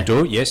 They Yeah. still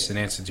do it, yes, in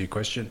answer to your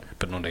question,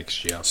 but not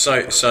next year.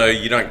 So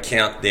you don't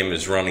count them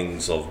as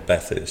runnings of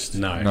Bathurst?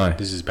 No,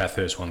 this is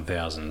Bathurst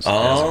 1000s. 1,000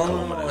 Oh,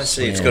 kilometres. I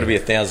see. It's got to be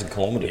 1,000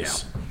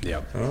 kilometres.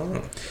 Yeah.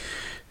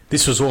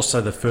 This was also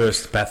the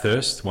first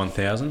Bathurst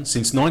 1000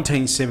 since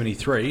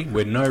 1973,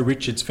 where no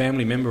Richards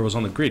family member was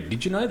on the grid.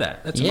 Did you know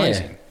that? That's Yeah.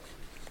 amazing.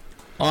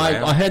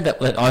 I heard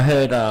that. I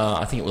heard.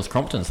 I think it was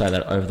Crompton say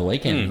that over the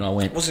weekend, and I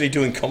went, Wasn't he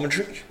doing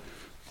commentary?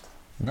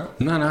 no,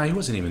 No, he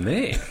wasn't even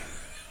there.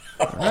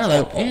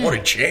 What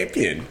a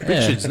champion.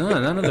 Richards, no,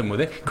 none of them were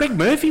there. Craig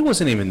Murphy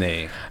wasn't even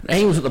there.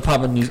 He was at the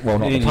pub in not In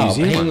the New pub.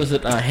 He Zealand. was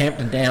at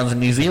Hampton Downs in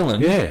New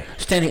Zealand. Yeah.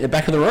 standing at the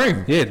back of the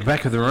room. Yeah, at the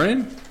back of the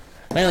room.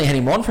 They only had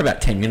him on for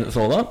about 10 minutes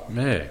all up.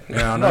 Yeah, I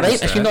Not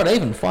noticed actually, that. not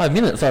even 5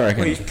 minutes, I reckon.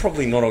 Well, he's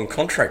probably not on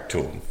contract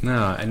to him.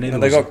 No, and then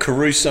They got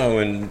Caruso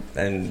and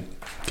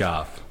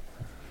Garth.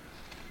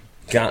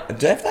 have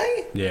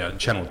they? Yeah,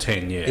 Channel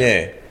 10.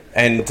 Yeah,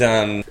 and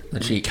the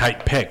cheek.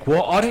 Kate Peck.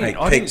 Well, I didn't. Kate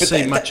I Peck, didn't but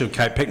see they- much of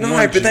Kate Peck. No,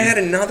 Mind but you- they had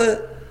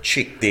another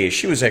chick there.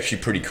 She was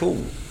actually pretty cool.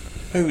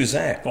 Who was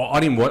that? Well, I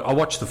didn't. I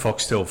watched the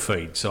Foxtel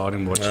feed, so I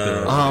didn't watch the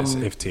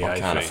FTA I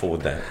can't feed.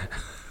 afford that.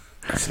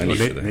 Well,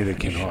 neither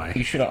can I.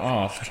 You should have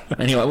asked.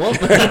 Anyway, what?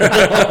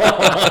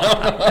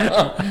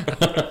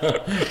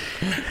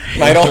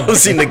 Mate, I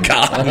was in the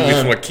garden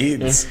with my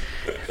kids.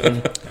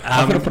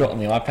 I'm going to put it on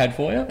the iPad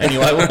for you.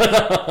 Anyway,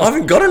 I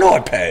haven't got an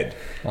iPad.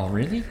 oh,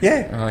 really?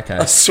 Yeah. Okay.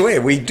 I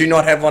swear, we do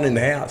not have one in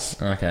the house.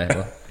 Okay.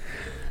 Well,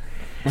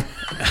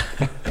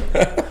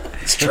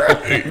 It's true.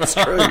 It's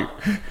true.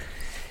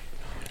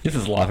 this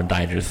is live and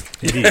dangerous.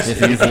 It is.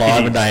 This is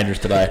live and dangerous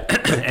today.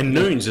 And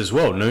Noons as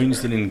well.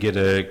 Noons didn't get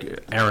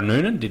Aaron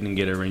Noonan didn't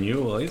get a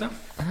renewal either.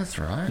 That's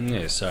right.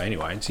 Yeah. So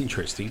anyway, it's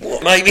interesting.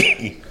 Well,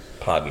 maybe,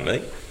 pardon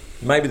me,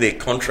 maybe their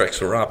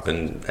contracts were up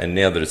and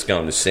now that it's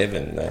going to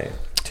 7, they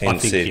 10 I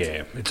think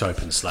said. it's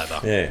open slather.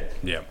 Yeah.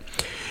 Yeah.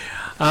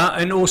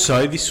 And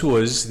also, this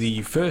was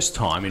the first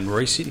time in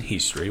recent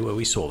history where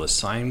we saw the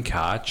same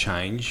car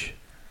change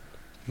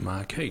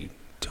marquee.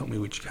 Tell me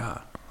which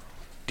car.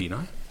 Do you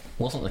know?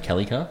 Wasn't the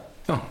Kelly car?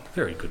 Oh,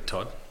 very good,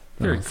 Todd.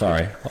 Very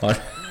sorry.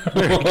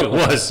 Very good. It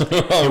was.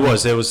 It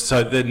was. There was.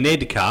 So the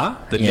Ned car,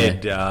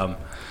 Ned,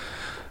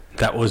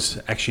 that was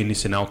actually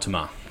Nissan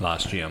Altima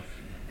last year.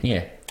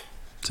 Yeah.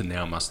 It's a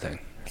now Mustang.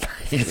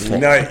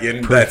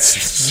 That's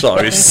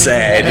so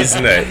sad,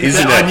 isn't it?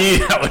 Isn't I it?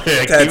 knew that would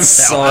hurt That's him,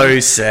 so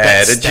one.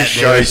 sad. That It just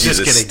stat there was shows you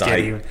the just gonna get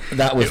state. him.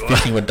 That was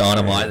fishing with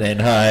dynamite then,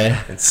 hey?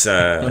 It's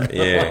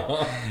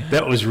yeah,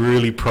 That was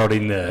really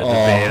prodding the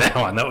bear, that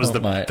one. That was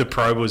mate. the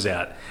probe was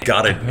out.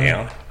 gutted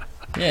now.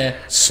 Yeah.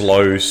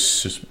 Slow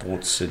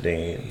sports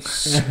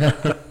sedans.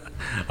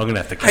 I'm going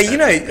to have to cut Hey, you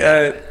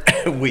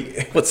that. know,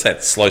 what's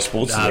that? Slow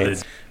sports Nah,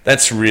 sedans.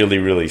 That's really,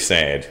 really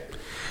sad.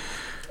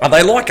 Are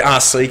they like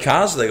RC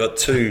cars? They got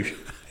two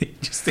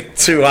Just think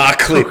two R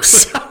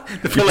clips.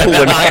 You pull pull out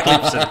them the out,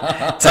 clips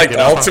and take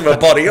the Ultima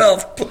body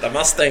off, put the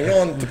Mustang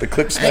on, put the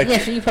clips back. Yeah,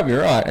 so you're probably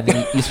right. And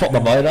then you swap the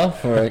motor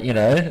for, a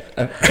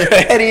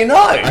How do you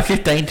know?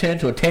 15 turn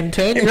to a 10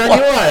 turn, you're on your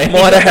way.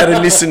 Might have had a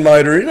Nissan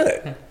motor in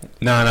it.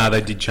 No,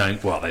 they did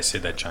change. Well, they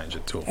said they'd change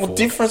it to a 4. What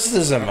difference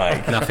does it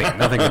make? Nothing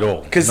at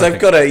all. Because they've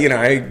got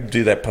to,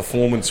 do that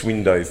performance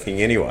window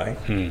thing anyway.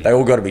 They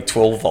all got to be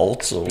 12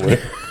 volts or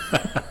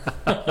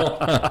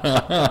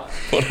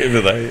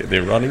whatever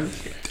they're running.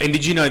 And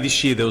did you know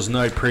this year there was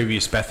no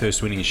previous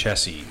Bathurst winning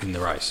chassis in the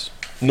race?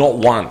 Not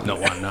one.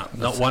 Not one. No,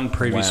 not one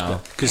previous.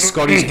 Wow. Because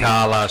Scotty's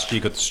car last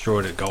year got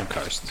destroyed at Gold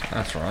Coast.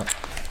 That's right.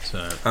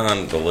 So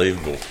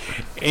Unbelievable.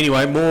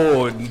 anyway,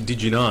 more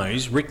did you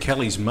knows? Rick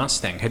Kelly's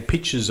Mustang had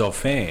pictures of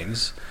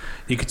fans.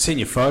 You could send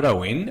your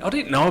photo in. I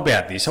didn't know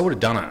about this. I would have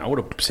done it. I would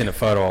have sent a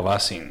photo of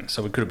us in,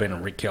 so we could have been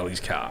on Rick Kelly's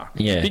car.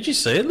 Yeah. Did you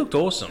see it? It looked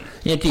awesome.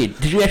 Yeah, it did.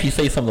 Did you actually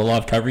see some of the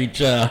live coverage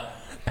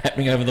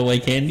happening over the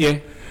weekend? Yeah.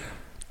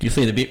 Do you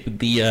see the bit with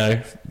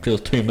there was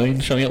 2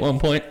 moons showing at one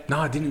point? No,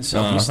 I didn't see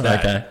that.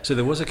 Okay. So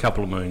there was a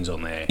couple of moons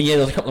on there. Yeah,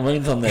 there was a couple of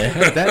moons on there.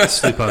 How did that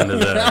slip under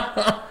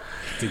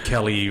the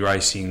Kelly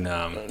Racing?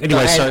 Anyway,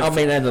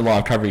 and the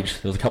live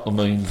coverage. There was a couple of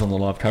moons on the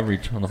live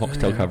coverage, on the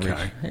Foxtel coverage.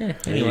 Okay. Yeah,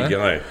 There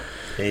anyway.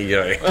 you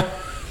go.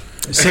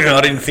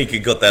 I didn't think it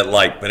got that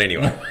late, but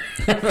anyway.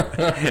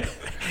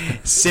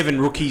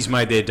 7 rookies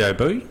made their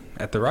debut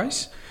at the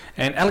race,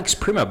 and Alex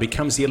Primer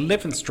becomes the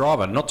 11th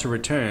driver not to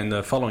return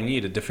the following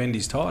year to defend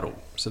his title.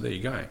 So there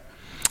you go.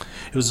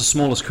 It was the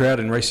smallest crowd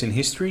in recent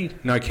history.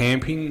 No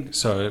camping,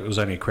 so it was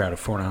only a crowd of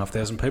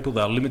 4,500 people.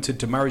 They were limited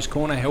to Murray's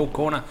Corner, Hell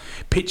Corner,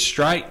 Pitch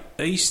Straight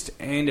East,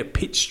 and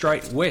Pitch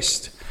Straight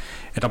West.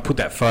 And I put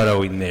that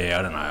photo in there.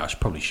 I don't know. I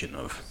probably shouldn't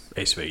have.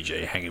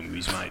 SVG hanging with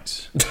his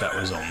mates. That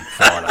was on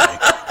Friday.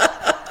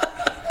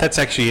 That's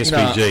actually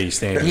SVG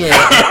standing.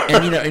 Yeah,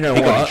 and you know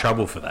He what? got in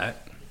trouble for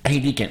that. He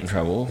did get in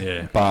trouble.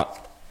 Yeah.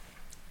 But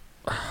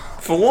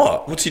For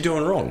what? What's he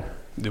doing wrong?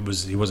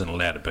 He wasn't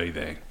allowed to be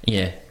there.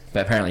 yeah,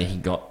 but apparently he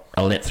got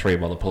let through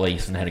by the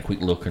police and had a quick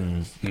look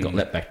and got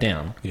let back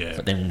down. Yeah.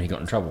 But then he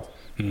got in trouble.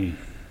 He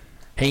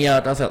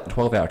does that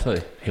 12-hour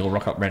too. He'll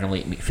rock up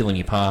randomly at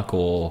Fillingy Park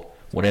or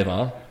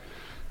whatever,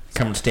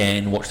 come and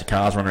stand, watch the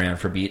cars run around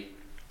for a bit,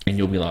 and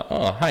you'll be like,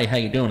 "Oh, hey, how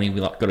you doing?" He'll be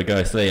like, "Got to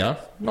go see ya."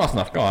 Nice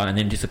enough guy, and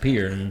then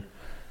disappear. And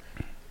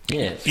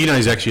yeah, You know,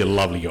 he's actually a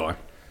lovely guy.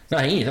 no,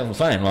 he is. That's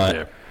what I'm saying. Like,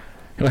 Yeah.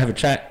 he'll have a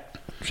chat,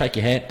 shake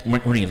your hand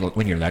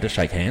when you're allowed to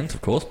shake hands,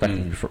 of course. Back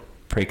in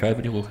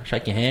pre-COVID, he'll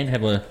shake your hand,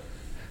 have a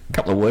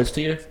couple of words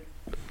to you,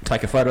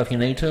 take a photo if you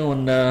need to,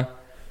 and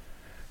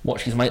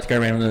watch his mates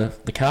go around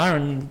the car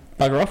and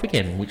bugger off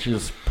again, which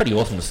is pretty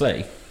awesome to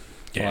see.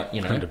 Yeah, Like,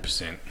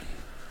 100%.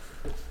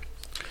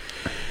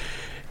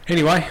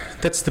 Anyway,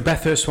 that's the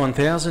Bathurst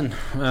 1000,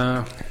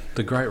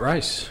 the great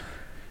race.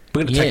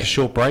 We're going to take a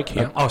short break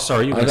here.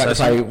 Sorry, you were I was going about to to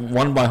say say something?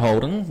 won by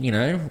Holden.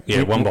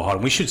 Yeah, won by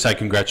Holden. We should say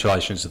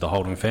congratulations to the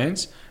Holden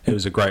fans. It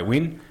was a great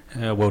win,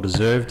 well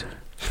deserved.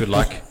 Good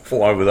luck.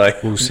 Why were they?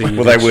 We'll see you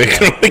Were they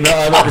next working? No,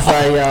 I was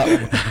about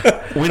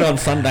to say win on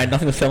Sunday,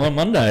 nothing to sell on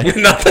Monday.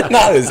 Nothing.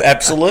 No, there's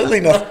absolutely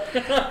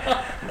nothing.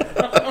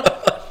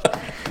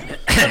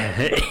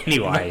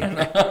 Anyway,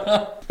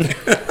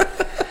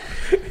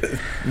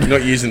 You're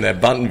not using that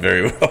button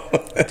very well.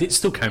 it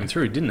still came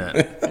through, didn't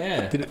it?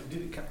 Yeah. Did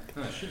it come?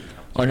 No, it shouldn't come.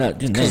 I know, it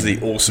didn't Because it? of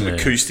the awesome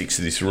acoustics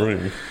of this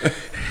room.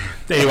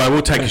 Anyway,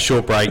 we'll take a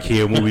short break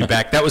here and we'll be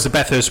back. That was the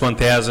Bathurst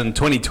 1000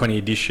 2020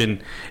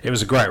 edition. It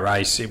was a great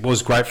race. It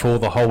was great for all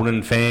the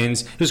Holden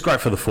fans. It was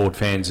great for the Ford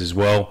fans as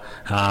well.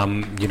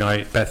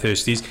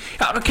 Bathurst is...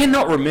 I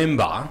cannot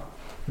remember,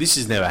 this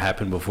has never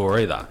happened before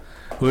either,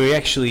 we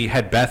actually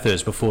had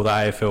Bathurst before the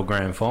AFL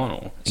Grand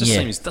Final. It just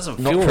seems, doesn't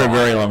not feel for right. a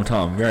very long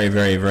time. Very,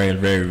 very, very,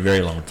 very,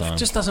 very long time. It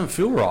just doesn't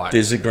feel right.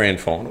 There's a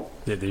grand final.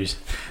 There's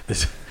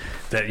that,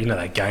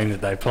 that game that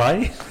they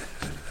play.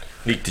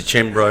 Nick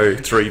DeCembro,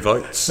 3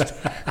 votes.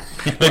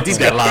 They did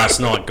that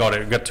last night.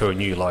 Got to a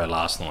new low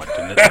last night,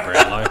 didn't it? The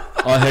grand low.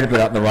 I heard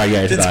about it on the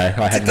radio today.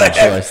 I had no they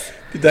have- choice.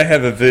 Did they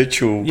have a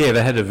virtual... Yeah,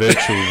 they had a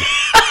virtual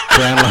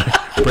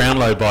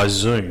Brownlow by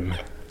Zoom.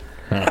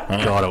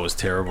 God, it was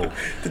terrible.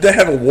 Did they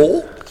have a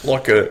wall?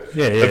 Like a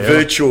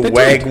virtual They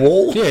wag did.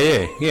 wall?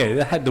 Yeah,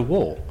 they had the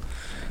wall.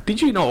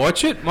 Did you not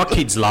watch it? My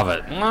kids love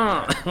it.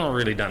 I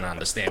really don't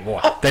understand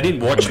why. They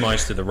didn't watch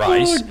most of the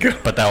race,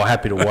 but they were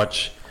happy to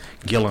watch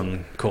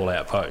Gillen call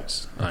out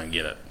votes. I don't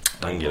get it.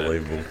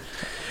 Unbelievable.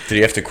 Did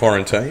he have to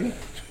quarantine?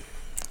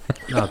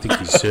 No, I think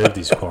he served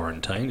his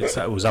quarantine.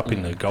 It was up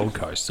in the Gold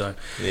Coast, so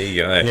There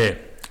you go. yeah.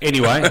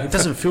 Anyway, it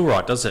doesn't feel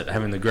right, does it?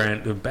 Having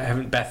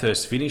having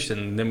Bathurst finished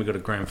and then we've got a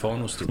grand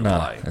final still to No,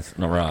 play. that's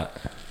not right.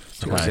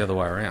 It was the other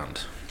way around.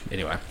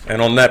 Anyway,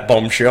 And on that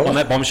bombshell... on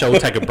that bombshell, we'll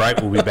take a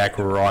break. We'll be back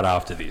right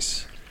after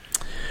this.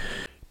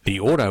 The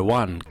Auto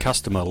One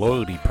customer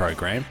loyalty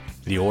program,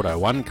 the Auto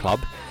One Club,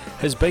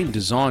 has been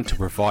designed to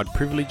provide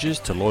privileges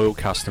to loyal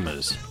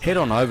customers. Head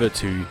on over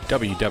to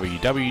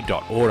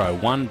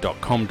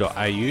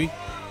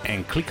www.auto1.com.au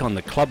and click on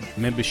the club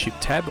membership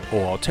tab,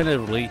 or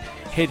alternatively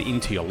head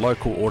into your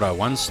local Auto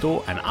One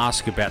store and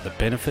ask about the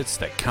benefits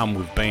that come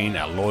with being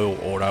a loyal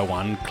Auto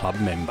One Club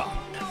member.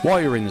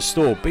 While you're in the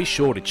store, be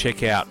sure to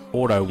check out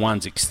Auto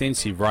One's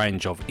extensive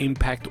range of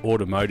Impact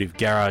Automotive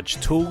garage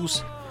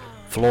tools,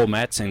 floor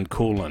mats and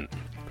coolant.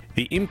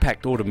 The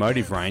Impact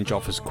Automotive range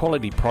offers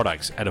quality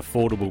products at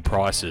affordable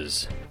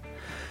prices.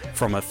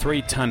 From a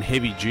 3-ton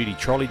heavy-duty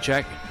trolley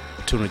jack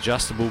to an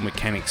adjustable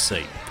mechanic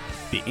seat,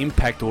 the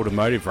Impact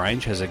Automotive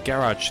range has a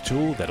garage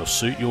tool that'll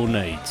suit your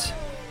needs.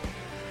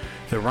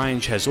 The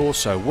range has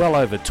also well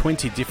over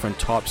 20 different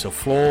types of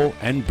floor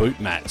and boot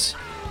mats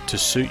to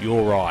suit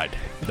your ride.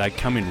 They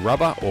come in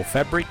rubber or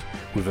fabric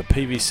with a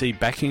PVC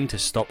backing to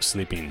stop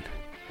slipping.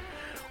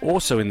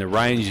 Also in the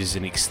range is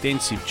an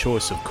extensive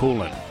choice of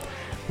coolant.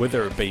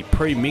 Whether it be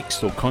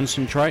pre-mixed or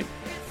concentrate,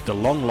 the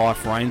long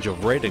life range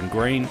of red and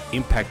green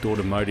Impact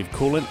Automotive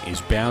coolant is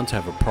bound to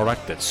have a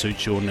product that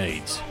suits your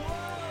needs.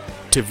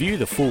 To view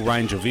the full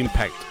range of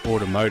Impact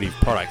Automotive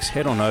products,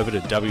 head on over to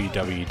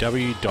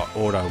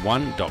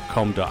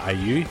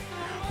www.auto1.com.au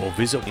or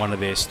visit one of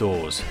their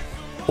stores.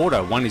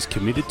 Auto One is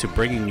committed to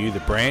bringing you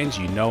the brands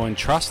you know and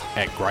trust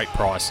at great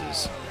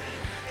prices.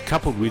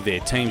 Coupled with their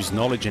team's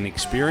knowledge and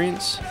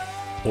experience,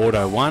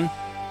 Auto One,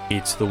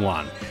 it's the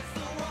one.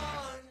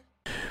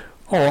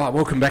 All right,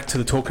 welcome back to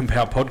the Talk and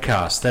Power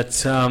podcast.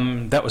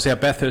 That was our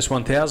Bathurst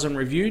 1000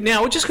 review.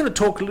 Now, we're just going to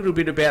talk a little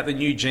bit about the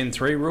new Gen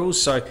 3 rules.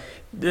 So,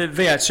 the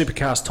V8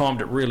 Supercars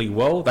timed it really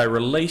well. They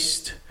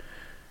released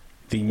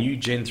the new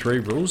Gen 3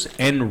 rules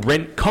and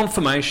rent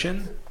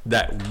confirmation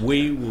that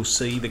we will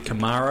see the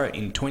Camaro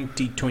in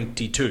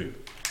 2022.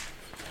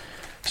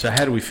 So,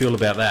 how do we feel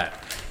about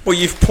that? Well,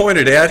 you've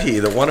pointed out here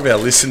that one of our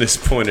listeners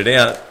pointed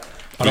out...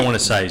 I don't want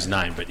to say his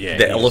name, but yeah.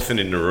 The elephant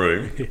in the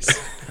room. Yes.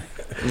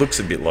 It looks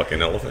a bit like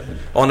an elephant.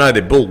 Oh, no,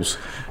 they're bulls.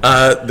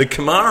 The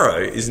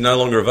Camaro is no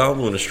longer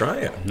available in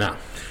Australia. No.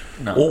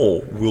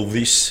 Or will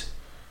this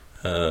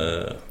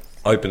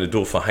open a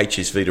door for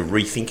HSV to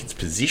rethink its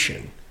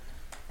position?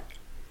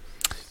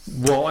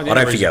 Well, I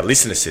don't think our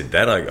listener said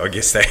that. I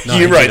guess that No,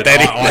 you he wrote did.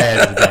 that in. I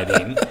added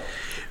that in.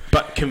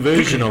 But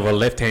conversion of a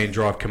left-hand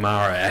drive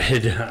Camaro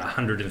added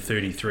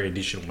 133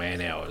 additional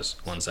man-hours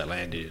once they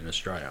landed in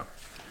Australia.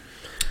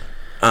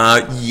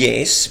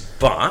 Yes,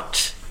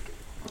 but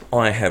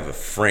I have a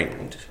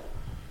friend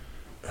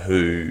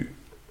who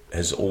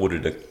has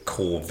ordered a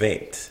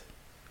Corvette.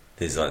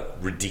 There's a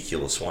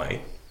ridiculous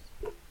way.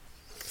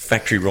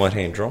 Factory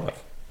right-hand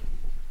drive.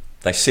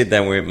 They said they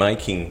weren't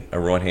making a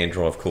right-hand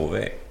drive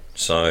Corvette.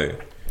 So,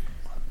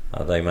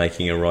 are they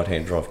making a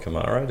right-hand drive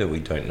Camaro that we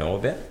don't know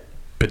about?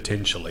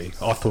 Potentially.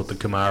 I thought the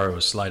Camaro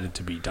was slated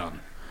to be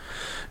done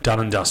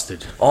and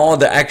dusted. Oh,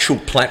 the actual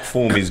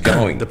platform is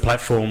going. The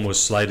platform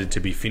was slated to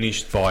be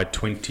finished by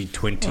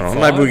 2025. Oh,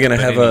 maybe we're going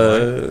to have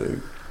a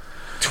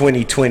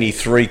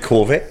 2023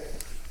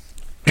 Corvette.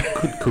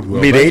 Could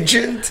well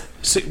Mid-engined.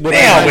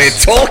 now We're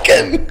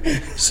talking.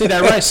 See,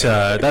 they race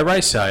a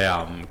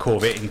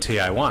Corvette in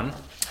TA1.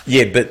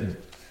 Yeah, but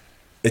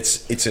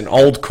it's an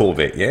old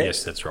Corvette, yeah?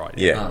 Yes, that's right.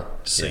 Yeah.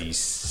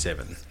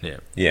 C7,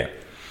 yeah.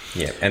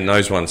 Yeah, and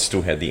those ones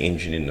still had the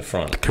engine in the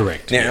front.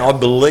 Correct. Now, I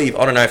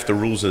don't know if the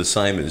rules are the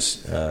same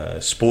as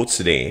sports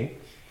sedan,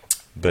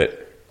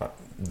 but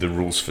the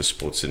rules for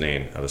sports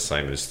sedan are the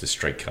same as the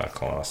streetcar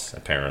class,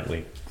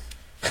 apparently.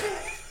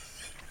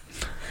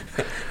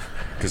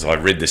 Because I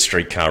read the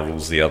streetcar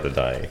rules the other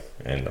day,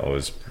 and I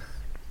was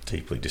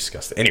deeply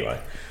disgusted. Anyway,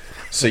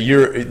 so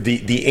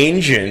the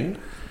engine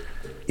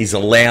is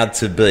allowed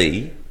to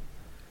be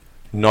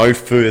no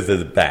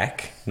further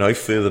back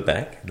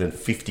than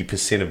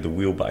 50% of the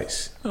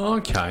wheelbase.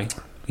 Okay.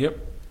 Yep.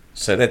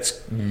 So that's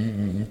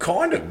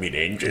kind of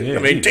mid-engine. Yeah, I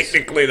mean, it is.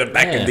 technically the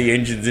back of the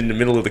engine's in the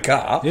middle of the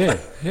car. Yeah.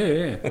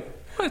 Well,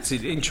 that's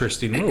an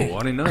interesting rule. I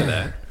didn't know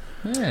that.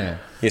 Yeah.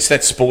 Yes,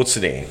 that's sports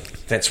sedan.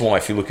 That's why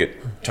if you look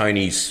at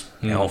Tony's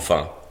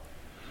Alpha,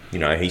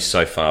 he's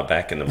so far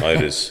back and the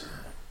motor's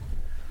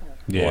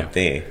right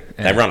there.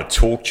 They run a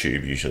torque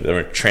tube usually. They're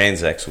a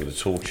transaxle with a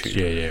torque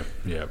tube.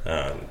 Yeah.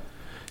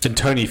 And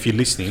Tony, if you're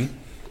listening,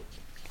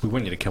 we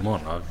want you to come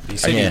on. He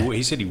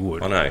said he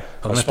would. I know.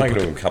 I've spoken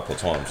to him a couple of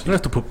times. You don't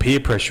have to put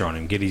peer pressure on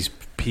him, get his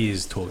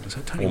peers talking.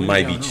 So, Tony, Or what's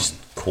maybe going just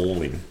on? call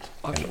him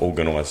and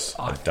organise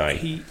a day.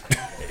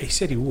 He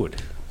said he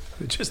would.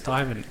 Just I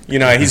haven't.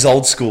 He's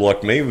old school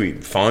like me. We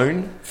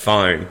phone.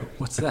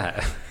 What's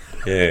that?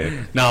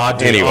 Yeah. No, I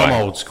do. Anyway.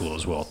 I'm old school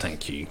as well.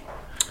 Thank you.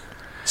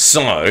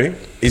 So,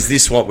 is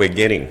this what we're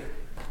getting?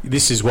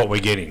 This is what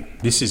we're getting.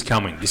 This is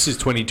coming. This is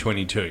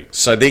 2022.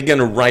 So they're going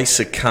to race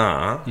a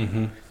car.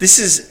 Mm-hmm. This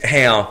is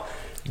how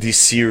this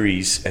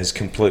series has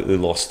completely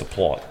lost the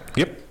plot.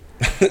 Yep.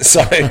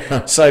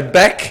 So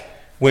back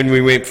when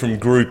we went from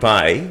Group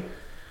A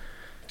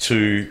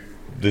to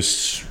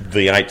this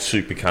V8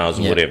 supercars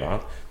or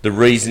whatever, the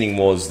reasoning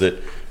was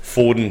that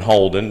Ford and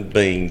Holden,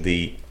 being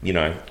the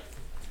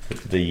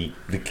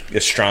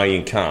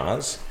Australian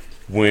cars,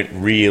 weren't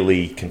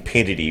really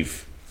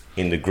competitive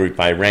in the Group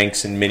A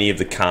ranks, and many of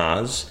the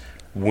cars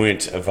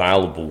weren't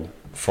available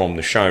from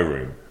the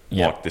showroom,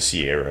 like the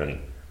Sierra and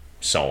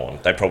so on.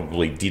 They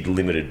probably did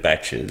limited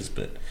batches,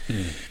 but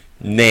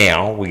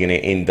now we're going to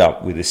end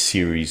up with a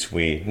series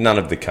where none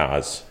of the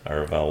cars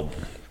are available.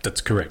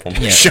 That's correct. From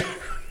the show.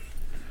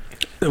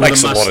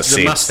 Makes a lot of sense.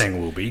 The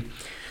Mustang will be.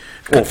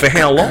 Well, for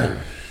how long?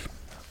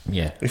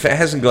 Yeah. If it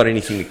hasn't got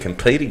anything to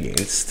compete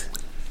against,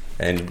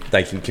 and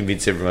they can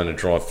convince everyone to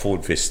drive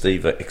Ford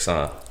Festiva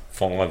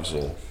XR5s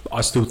or I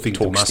still think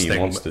the Torque-steer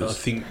Mustang. monsters. I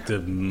think the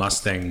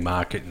Mustang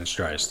market in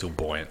Australia is still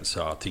buoyant,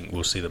 so I think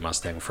we'll see the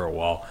Mustang for a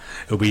while.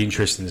 It'll be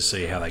interesting to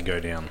see how they go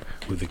down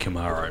with the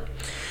Camaro.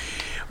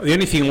 The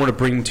only thing I want to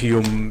bring to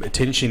your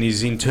attention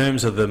is in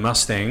terms of the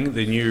Mustang,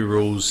 the new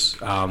rules.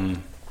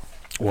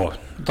 Well,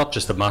 not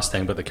just the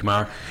Mustang, but the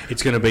Camaro.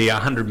 It's going to be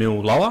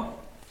 100mm lower,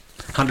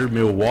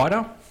 100mm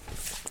wider,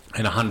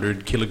 and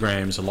 100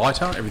 kilograms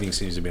lighter. Everything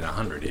seems to be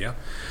 100 here.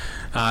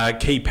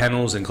 Key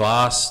panels and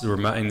glass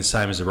remain the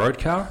same as the road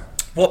car.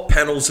 What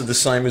panels are the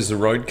same as the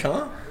road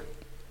car?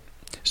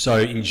 So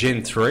in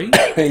Gen 3,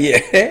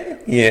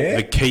 yeah.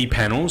 the key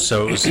panels,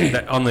 so it was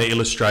on the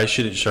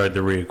illustration it showed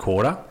the rear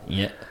quarter.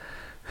 Yeah.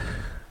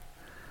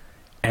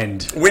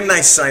 And When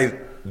they say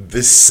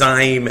the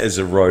same as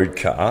a road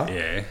car,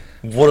 yeah,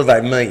 what do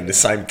they mean? The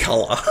same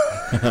colour?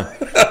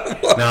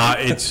 no,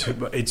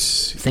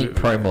 it's Think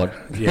Pro Mod.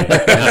 yeah, no,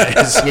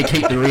 it's- You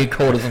keep the rear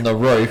quarters on the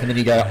roof, and then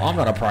you go, I'm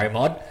not a Pro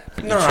Mod.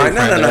 But No, you true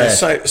no, frame no.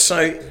 the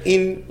So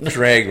in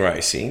drag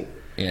racing,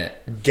 Yeah.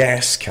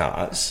 gas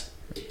cars,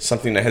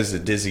 something that has the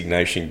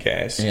designation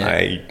gas, Yeah.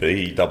 A,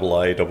 B, double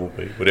A, double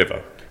B,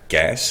 whatever,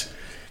 gas,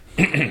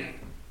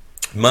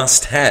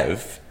 must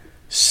have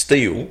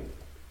steel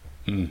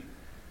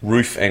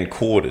roof and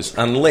quarters,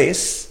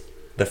 unless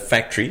the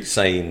factory,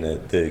 say in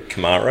the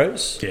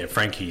Camaros, yeah,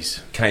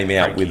 Frankie's. came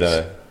out with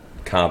a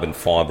carbon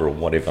fibre or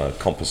whatever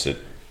composite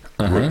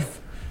roof.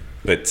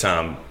 But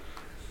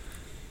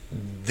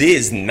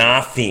there's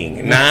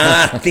nothing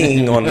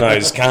on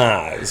those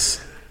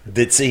cars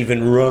that's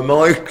even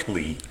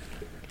remotely.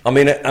 I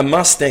mean, a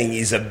Mustang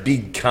is a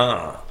big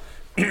car.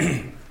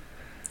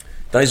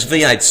 Those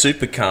V8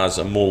 supercars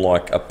are more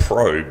like a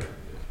probe.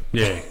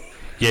 Yeah.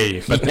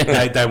 But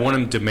they want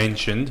them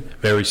dimensioned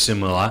very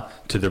similar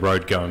to the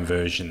road-going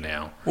version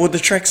now. Well, the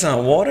tracks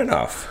aren't wide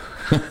enough.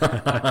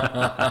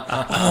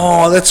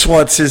 Oh, that's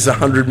why it says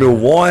 100 mil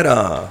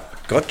wider.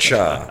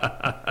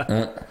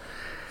 Gotcha.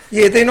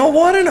 Yeah, they're not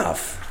wide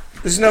enough.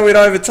 There's nowhere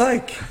to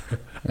overtake.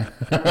 You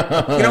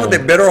know what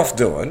they're better off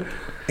doing?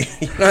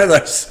 You know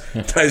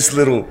those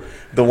little,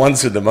 the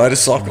ones with the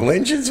motorcycle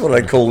engines? What do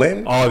they call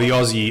them? Oh, the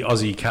Aussie,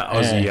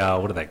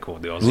 what are they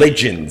called? The Aussie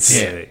Legends.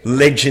 Yeah.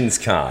 Legends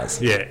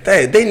cars. Yeah.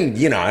 Then,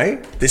 you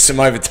know, there's some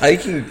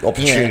overtaking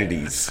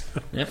opportunities.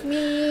 Yep.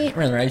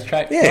 Around the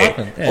racetrack. Yeah.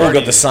 Laughing. All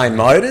got the same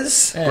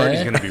motors.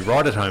 Brody's going to be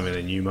right at home in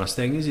a new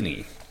Mustang, isn't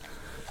he?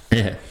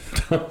 Yeah.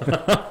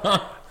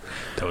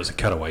 That was a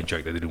cutaway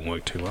joke that didn't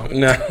work too well.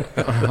 No.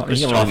 You can I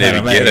laugh never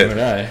at me get every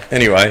day. it.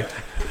 Anyway.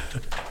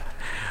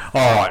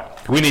 All right,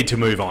 we need to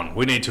move on.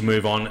 We need to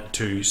move on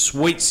to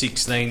Sweet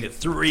 16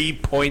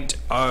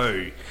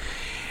 3.0.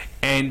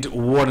 And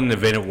what an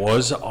event it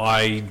was.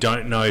 I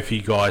don't know if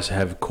you guys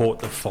have caught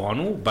the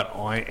final, but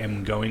I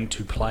am going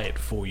to play it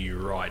for you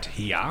right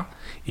here.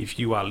 If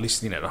you are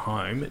listening at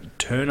home,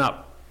 turn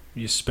up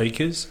your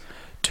speakers,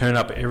 turn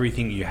up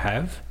everything you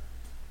have,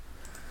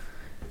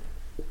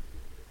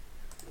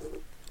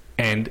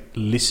 and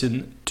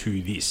listen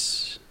to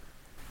this.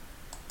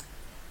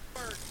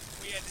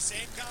 We had the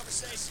same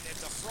conversation. If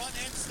the front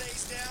end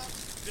stays down,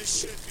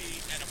 this should be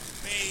an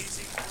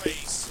amazing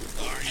race.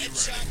 Our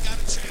headshot got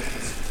a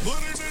chance. Put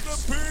him in the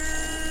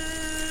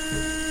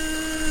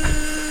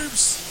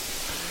peeps.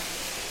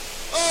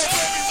 Oh,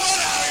 baby, run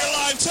out of your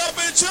line. Top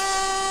and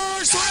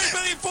charge.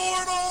 354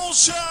 and all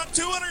shot.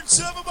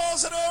 207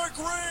 miles an hour.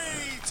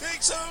 Great.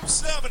 Takes home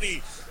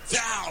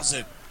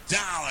 $70,000.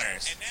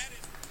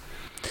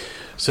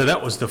 So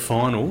that was the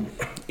final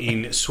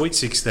in Sweet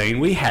 16.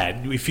 We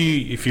had, if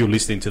you're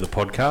listening to the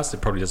podcast, it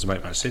probably doesn't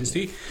make much sense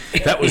to you.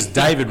 That was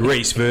David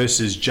Rees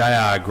versus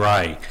J.R.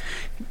 Gray.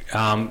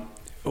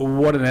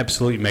 What an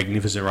absolutely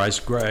magnificent race.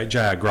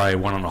 J.R. Gray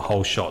won on a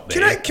whole shot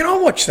there. Can I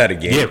watch that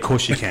again? Yeah, of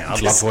course you can.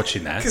 I'd love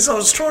watching that. Because I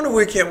was trying to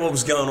work out what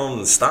was going on in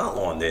the start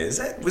line there.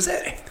 Was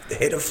that the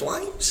head of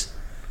flames?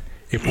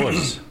 It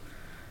was.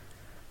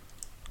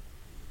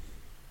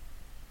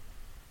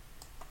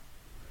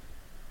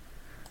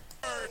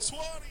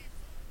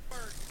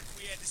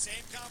 We had the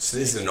same So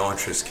this is a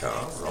nitrous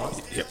car, right?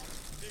 Yep.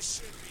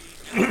 This should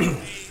be an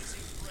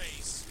amazing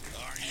race.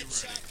 Our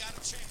headshot got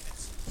a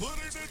chance. Put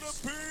it in the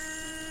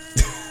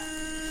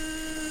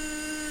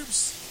peeps.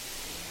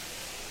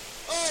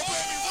 Oh,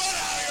 baby, run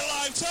out of your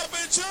line. Top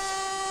and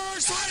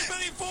charge.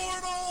 354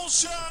 and all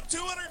shot.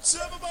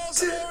 207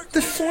 miles an hour.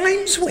 The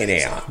flames went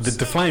out.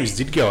 The flames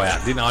did go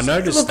out, didn't I? I It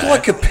noticed looked that.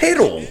 like a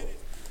pedal.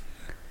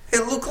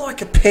 It looked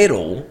like a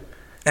pedal.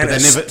 And But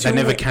it they still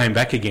never went- came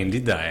back again,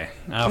 did they?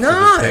 After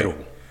No. the pedal.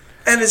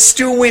 And it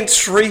still went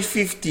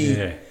 350.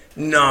 Yeah.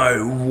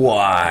 No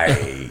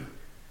way.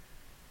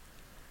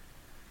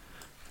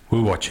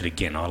 We'll watch it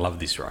again. I love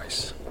this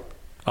race.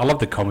 I love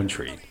the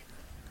commentary.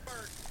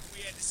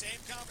 We had the same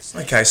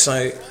conversation. Okay,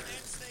 so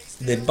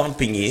they're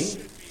bumping in. Should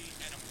be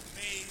an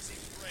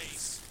amazing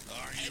race.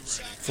 Our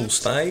headshot Full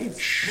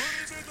stage. put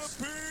it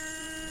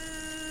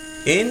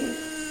in the In.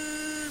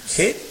 peeps.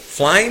 Hit.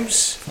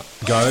 Flames.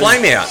 Go.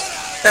 Flame out.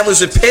 That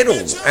was a pedal.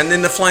 And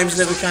then the flames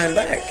never came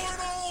back.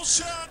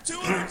 Shot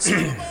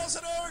 207 miles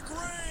an hour.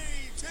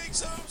 Great.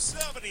 Takes home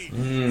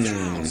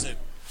 $70,000.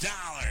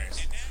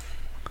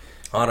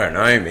 I don't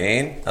know,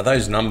 man. Are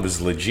those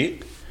numbers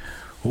legit?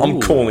 I'm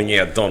calling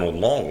out Donald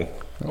Long.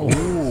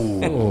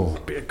 Ooh.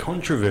 Bit of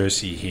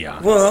controversy here.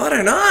 Well, I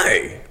don't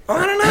know.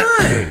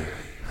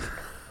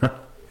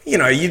 You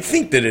know, you'd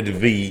think that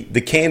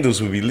the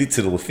candles would be lit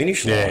to the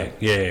finish line.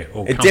 Yeah.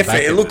 Or It come definitely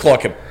back it at looked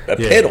like a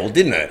pedal,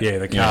 didn't it? Yeah,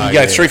 the car, You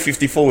go yeah.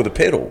 354 with a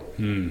pedal.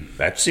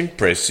 That's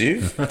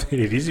impressive.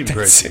 It is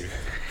impressive.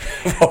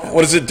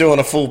 What does it do on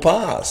a full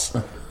pass?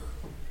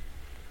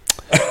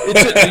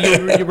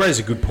 You raise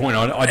a good point.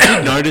 I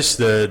did notice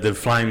the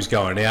flames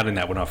going out in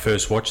that when I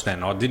first watched that,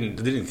 and I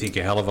didn't think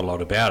a hell of a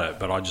lot about it.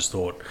 But I just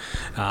thought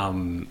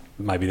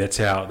maybe that's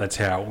how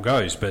it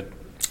goes. But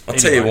I'll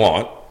tell you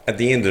what. at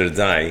the end of the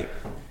day,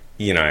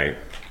 you know,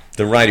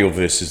 the Radial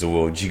versus the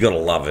World, you got to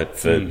love it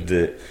for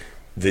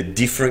the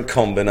different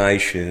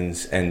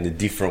combinations and the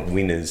different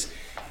winners.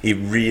 It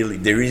really,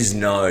 there is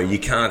no, you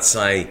can't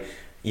say,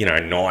 you know,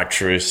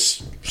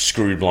 nitrous,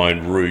 screw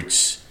blown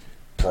roots,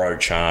 pro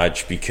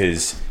charge,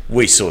 because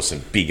we saw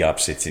some big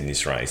upsets in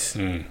this race.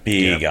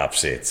 Big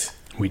upsets.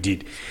 We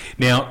did.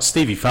 Now,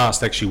 Stevie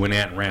Fast actually went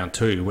out in round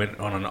 2. He went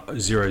on a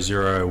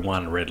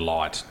 001 red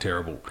light.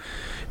 Terrible.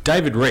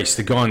 David Rees,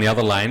 the guy in the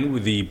other lane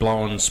with the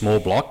blown small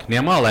block. Now,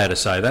 am I allowed to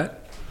say that?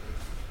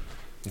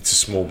 It's a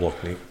small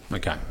block, Nick.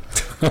 Okay.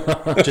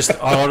 Just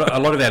a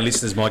lot of our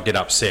listeners might get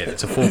upset.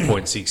 It's a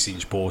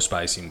 4.6-inch bore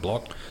spacing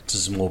block. It's a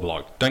small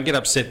block. Don't get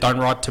upset. Don't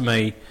write to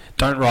me.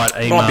 Don't write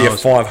emails. It might be a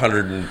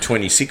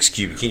 526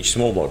 cubic inch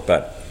small block,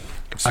 but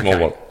small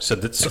block. So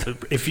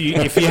if you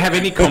have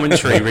any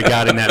commentary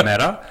regarding that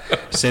matter,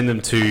 send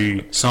them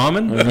to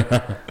Simon.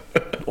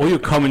 All your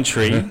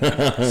commentary,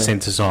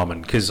 send to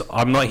Simon, because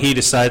I'm not here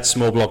to say it's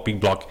small block, big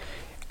block.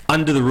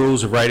 Under the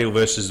rules of Radial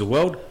versus the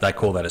World, they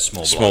call that a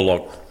small block. Small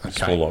block.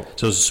 Okay. Small block.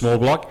 So it's a small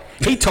block.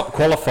 He top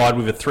qualified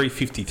with a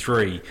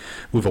 3:53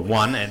 with a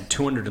 1 and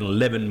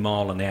 211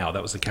 mile an hour.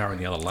 That was the car in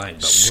the other lane.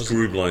 But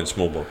Screw blown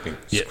small block thing.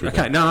 Yeah.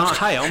 Okay. No.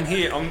 Hey, I'm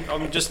here.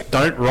 I'm just.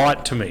 Don't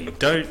write to me.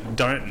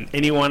 Don't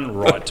anyone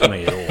write to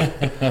me at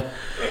all.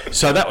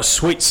 So that was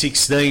Sweet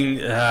 16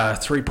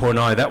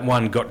 3.0. That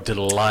one got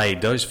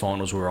delayed. Those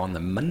finals were on the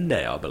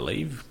Monday, I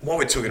believe. While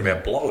we're talking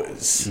about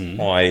blowers,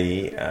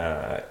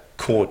 I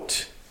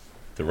caught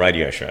the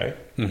radio show,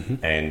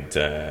 and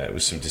it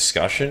was some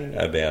discussion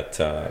about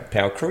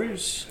Power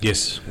Cruise.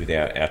 Yes. With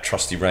our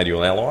trusty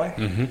Radial ally.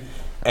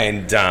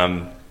 And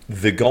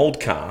the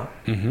gold car,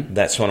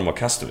 that's one of my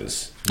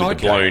customers with the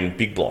blown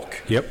big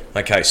block. Yep.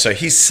 Okay, so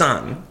his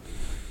son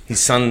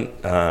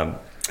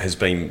has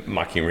been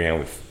mucking around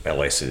with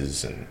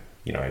LSs and,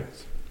 you know,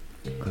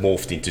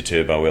 morphed into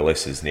turbo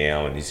LSs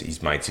now, and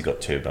his mates have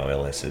got turbo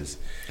LSs.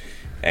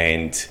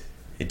 And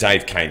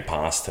Dave came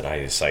past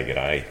today to say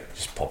g'day,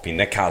 just pop in.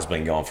 That car's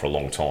been going for a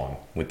long time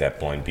with that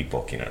blown big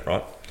block in it,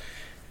 right?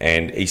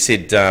 And he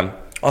said,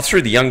 I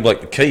threw the young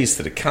bloke the keys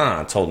to the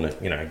car and told him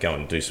to, you know, go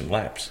and do some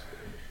laps.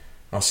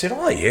 I said,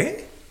 oh, yeah?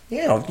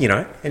 Yeah, you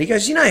know. And he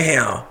goes, you know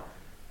how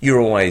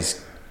you're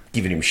always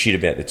giving him shit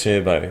about the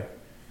turbo?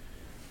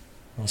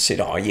 I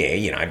said, oh, yeah,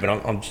 you know, but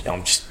I'm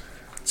just,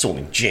 it's all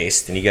in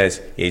jest. And he goes,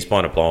 yeah, he's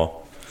buying a blower.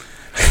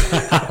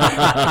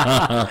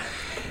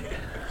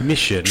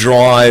 Mission.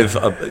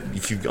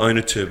 If you own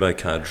a turbo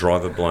car,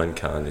 drive a blown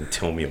car and then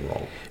tell me I'm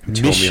wrong.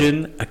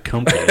 Mission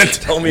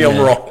accomplished. Tell me I'm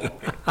wrong.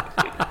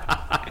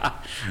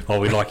 Oh,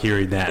 we like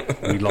hearing that.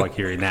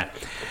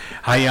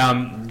 Hey,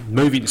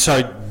 moving.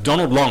 So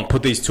Donald Long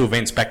put these two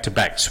events back to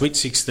back. Sweet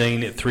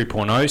 16 at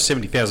 3.0,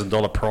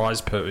 $70,000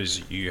 prize per,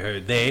 as you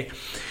heard there.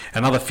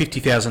 Another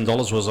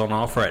 $50,000 was on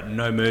offer at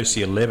No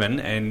Mercy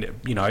 11, and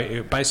you know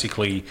it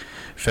basically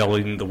fell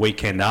in the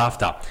weekend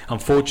after.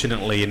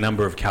 Unfortunately, a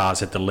number of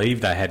cars had to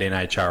leave. They had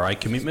NHRA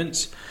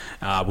commitments.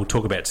 We'll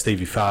talk about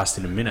Stevie Fast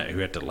in a minute, who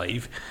had to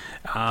leave.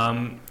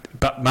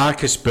 But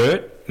Marcus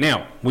Burt.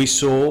 Now we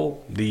saw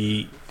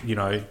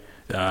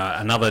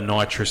another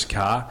nitrous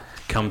car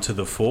come to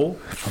the fore.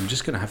 I'm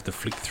just going to have to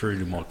flick through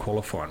to my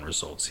qualifying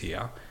results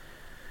here.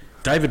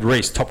 David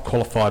Rees top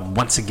qualified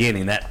once again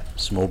in that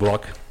small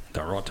block.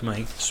 Don't write to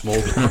me.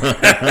 Small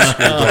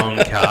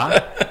blown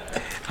car.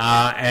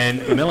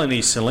 And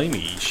Melanie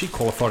Salimi, she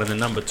qualified in the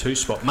number 2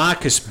 spot.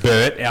 Marcus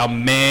Burt, our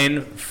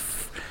man,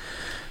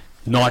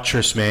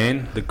 nitrous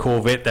man, the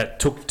Corvette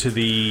that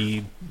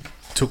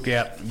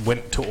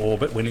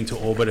went into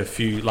orbit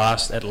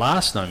at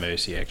last No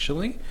Mercy,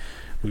 actually.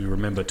 We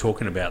remember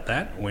talking about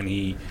that when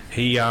he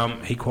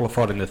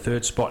qualified in the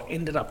 3rd spot,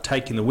 ended up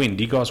taking the win.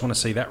 Do you guys want to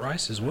see that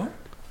race as well?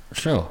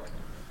 Sure.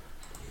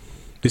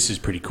 This is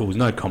pretty cool. There's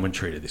no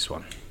commentary to this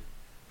one.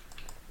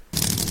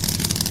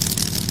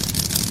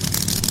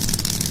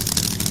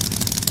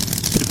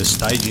 Bit of a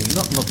staging,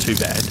 not too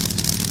bad.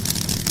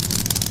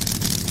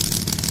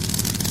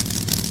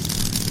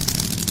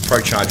 Pro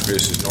Charge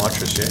versus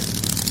nitrous, yeah.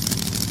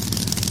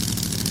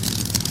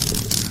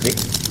 Nick?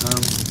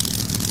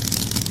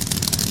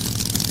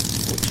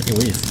 Gee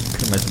whiz,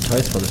 could have made some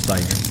toast for the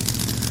staging.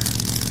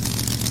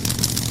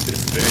 Bit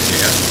of burn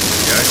now.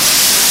 There you go.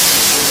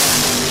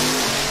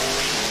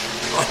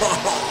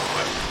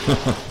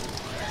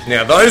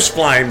 Now those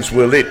flames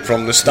were lit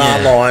from the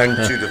start line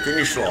to the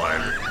finish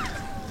line.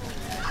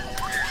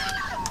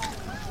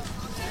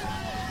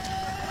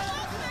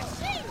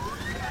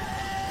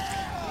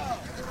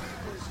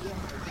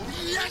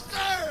 Yes,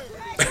 sir!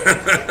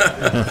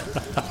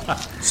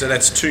 So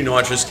that's 2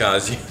 nitrous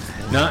cars.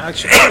 No,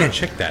 actually, I didn't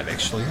check that,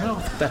 actually. No,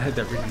 I thought that had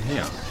that written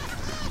here.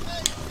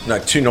 No,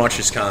 2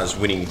 nitrous cars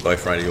winning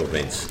both Radial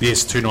events.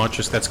 Yes, 2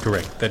 nitrous, that's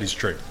correct. That is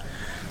true.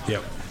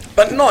 Yep.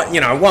 But not,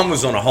 one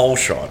was on a hole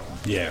shot.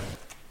 Yeah.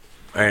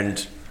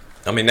 And,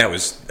 I mean, that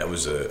was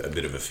a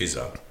bit of a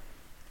fizzer.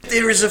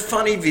 There is a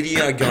funny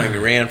video going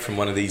around from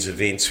one of these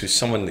events with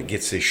someone that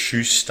gets their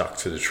shoe stuck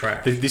to the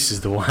track. This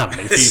is the one.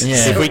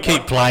 If we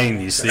keep playing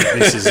this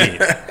is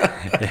it.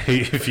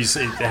 if you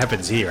see, it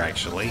happens here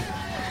actually.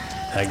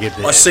 They get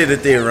I see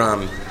that they're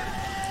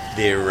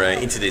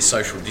into their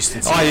social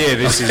distancing. Oh yeah,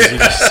 this is. You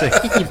just see.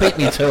 You beat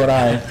me to it,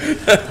 eh?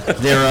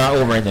 They're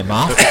all wearing their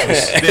masks.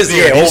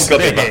 Yeah, all got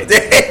their mask.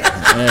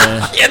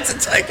 You had to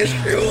take a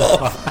shoe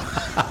off.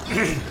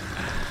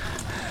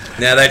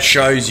 Now that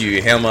shows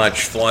you how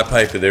much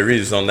flypaper there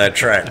is on that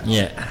track.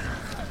 Yeah.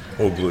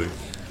 Or glue.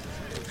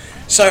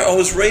 So I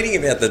was reading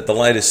about the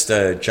latest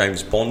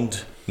James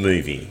Bond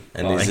movie,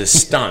 and there's a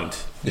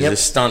stunt. There's a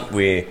stunt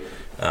where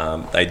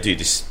they do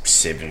this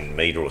 7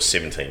 metre or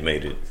 17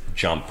 metre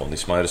jump on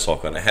this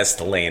motorcycle, and it has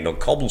to land on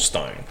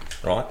cobblestone,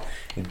 right?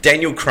 And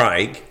Daniel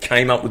Craig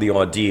came up with the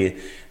idea.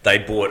 They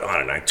bought, I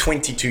don't know,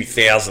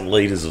 22,000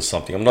 litres or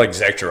something. I'm not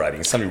exaggerating.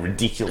 It's something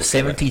ridiculous.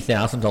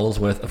 $70,000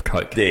 worth of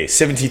Coke. There,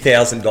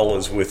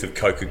 $70,000 worth of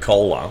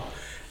Coca-Cola,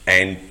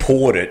 and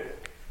poured it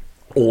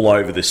all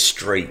over the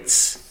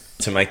streets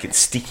to make it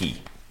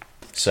sticky,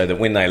 so that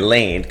when they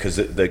land, because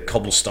the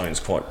cobblestone's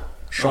quite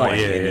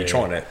shiny, and you're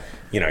trying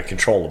to,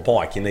 control the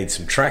bike, you need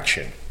some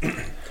traction.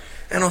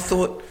 And I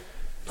thought,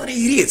 bloody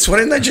idiots! Why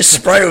didn't they just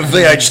spray it with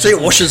VHT?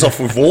 It washes off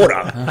with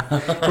water.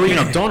 Well, you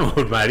know,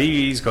 Donald, mate,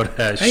 he's got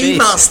a He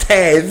must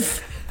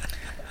have.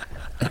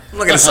 I'm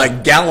not going to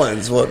say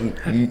gallons, what,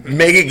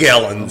 mega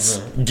gallons,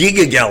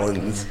 giga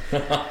gallons.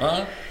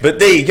 But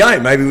there you go.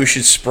 Maybe we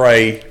should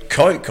spray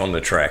Coke on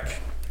the track.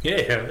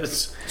 Yeah,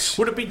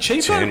 would it be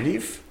cheaper?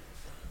 Alternative?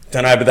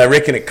 Don't know, but they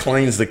reckon it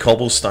cleans the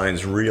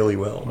cobblestones really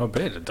well. I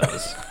bet it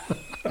does.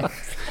 I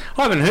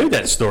haven't heard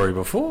that story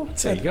before.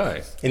 There you go.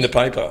 In the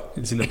paper.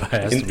 It's in the paper.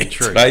 It has to be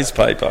true. Today's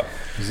paper.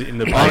 Is it in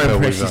the I'm paper?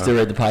 impressed you still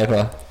read the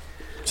paper.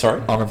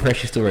 Sorry? I'm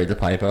impressed you still read the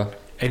paper.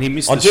 And he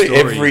missed I the do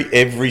story.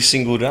 every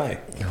single day.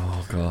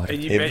 Oh, God.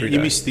 And every you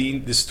day. missed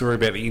the story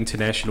about the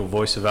International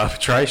Voice of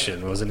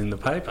Arbitration. Wasn't in the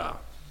paper.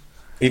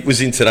 It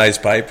was in today's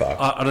paper.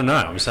 I don't know.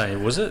 I'm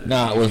saying, was it?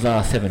 No, it was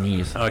 7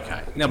 years.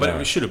 Okay. No, but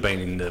it should have been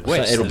in the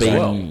West So it'll as be...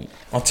 well.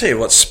 I'll tell you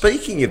what,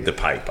 speaking of the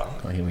paper,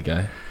 Oh, here we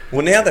go.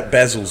 well, now that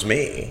Basil's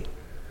mayor,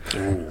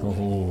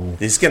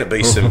 there's going to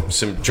be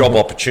some job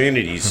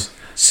opportunities,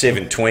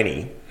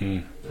 720,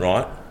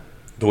 right?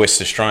 The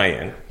West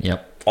Australian.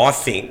 Yep. I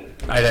think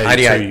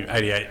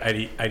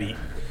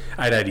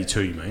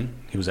 882, you mean?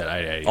 He was at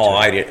 882.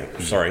 Oh,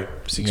 88. Sorry.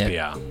 6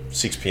 Yep. PR.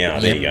 6 PR.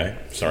 There you go.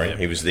 Sorry, Yep.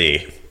 he was there.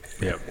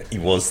 Yep. He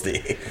was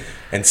there.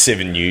 And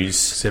 7 News.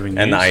 7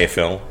 And the News.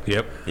 AFL.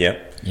 Yep.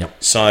 Yep. Yep.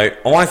 So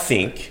I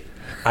think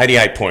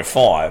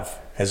 88.5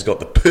 has got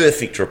the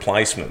perfect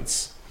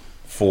replacements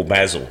for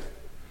Basil.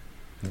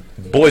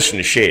 Boys from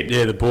the shed.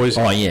 Yeah, the boys.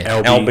 Oh,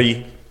 yeah.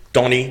 Albie,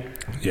 Donny,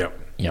 Yep.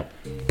 Yep.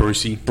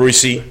 Brucey.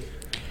 Brucey.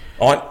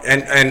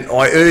 And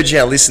I urge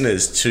our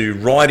listeners to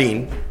write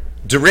in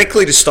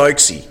directly to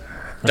Stokesy.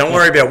 Don't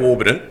worry about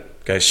Warburton.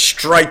 Go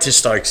straight to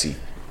Stokesy.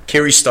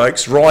 Kerry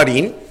Stokes, write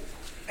in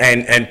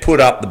and put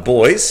up the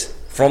boys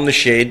from the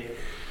shed.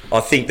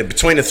 I think that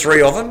between the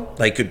three of them,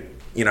 they could,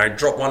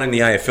 drop one in the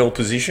AFL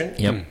position.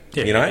 Yep.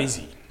 Yeah,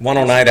 easy. One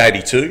on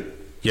 882.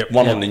 Yep.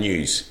 One Yep. on the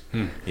news.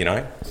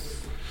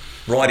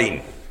 Write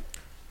in.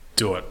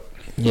 Do it.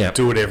 Yeah.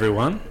 Do it,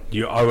 everyone.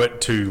 You owe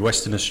it to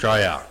Western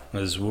Australia.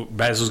 As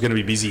Basil's going to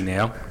be busy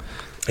now.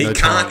 He No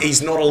can't. time.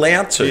 He's not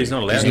allowed to. He's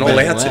not allowed. He's to. not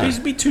allowed to. He's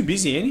a bit too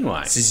busy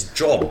anyway. It's his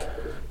job.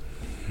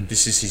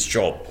 This is his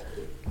job.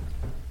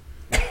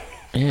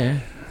 Yeah.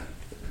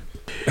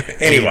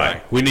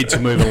 Anyway, we need to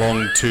move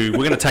along to... We're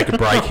going to take a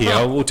break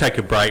here. We'll take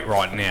a break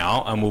right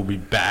now, and we'll be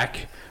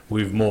back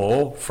with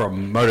more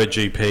from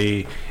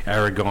MotoGP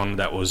Aragon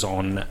that was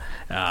on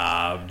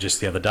just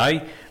the other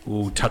day.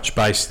 We'll touch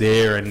base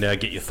there and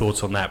get your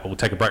thoughts on that. But we'll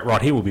take a break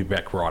right here. We'll be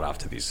back right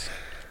after this.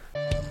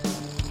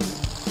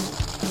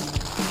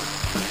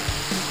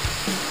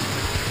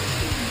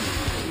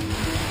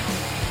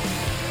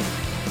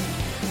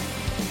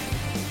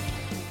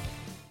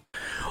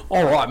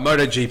 All right,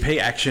 MotoGP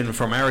action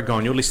from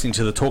Aragon. You're listening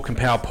to the Talk and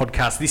Power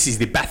podcast. This is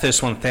the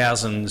Bathurst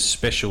 1000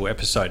 special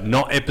episode,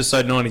 not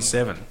episode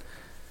 97.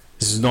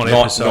 This is not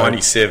episode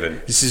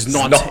 97. This is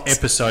not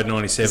episode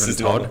 97, This is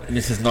Todd. not-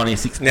 This is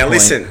 96. Now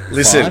listen.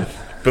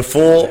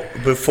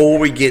 Before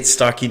we get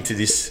stuck into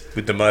this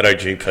with the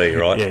MotoGP,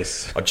 right?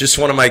 Yes. I just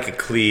want to make it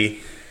clear,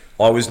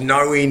 I was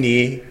nowhere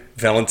near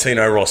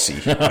Valentino Rossi.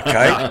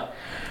 Okay.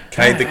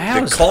 Okay. The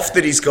cough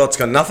that he's got's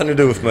got nothing to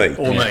do with me.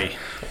 Or me.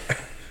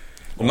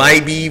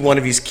 Maybe one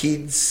of his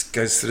kids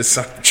goes to the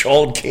same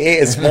childcare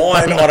as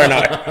mine. I don't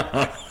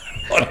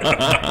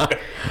know.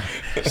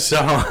 So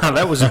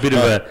that was a bit of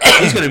a...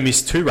 He's going to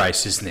miss 2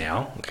 races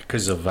now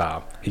because of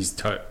his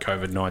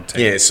COVID-19.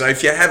 Yeah. So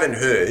if you haven't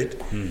heard,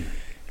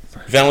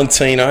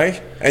 Valentino,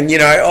 and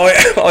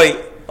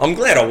I'm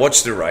glad I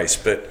watched the race,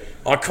 but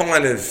I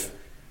kind of,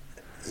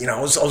 I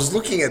was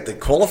looking at the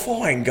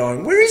qualifying,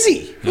 going, where is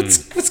he?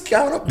 What's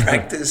going on?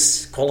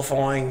 Practice,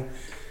 qualifying,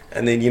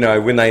 and then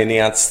when they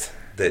announced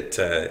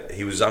that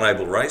he was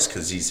unable to race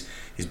because he's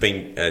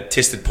been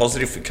tested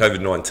positive for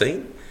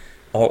COVID-19,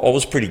 I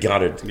was pretty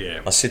gutted.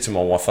 Yeah. I said to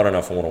my wife, I don't know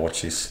if I want to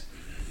watch this,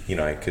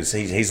 because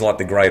he's like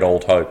the great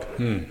old hope,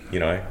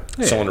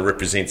 someone who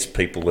represents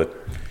people that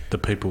the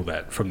people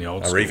that from the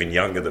old Are school. even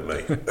younger than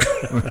me.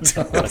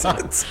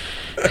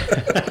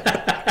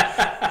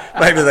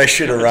 Maybe they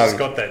should have Just rung.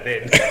 got that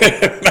then.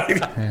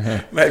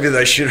 Maybe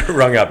they should have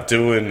rung up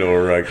Doohan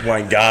or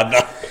Wayne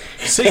Gardner.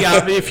 See,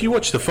 if you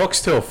watch the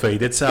Foxtel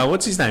feed, it's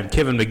what's his name,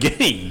 Kevin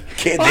McGee.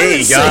 There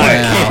you go.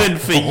 Kevin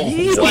for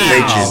years.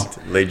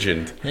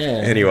 Legend. Yeah.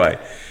 Anyway,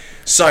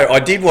 so I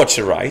did watch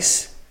the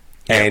race,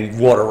 and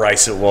what a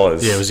race it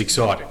was. Yeah, it was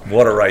exciting.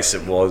 What a race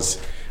it was.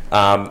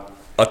 I'll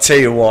tell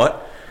you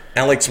what,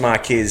 Alex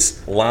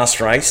Marquez last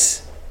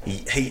race,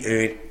 he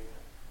earned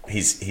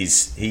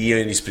he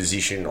earned his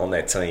position on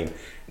that team.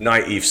 No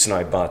ifs,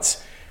 no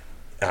buts.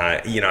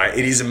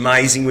 It is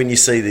amazing when you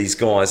see these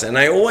guys, and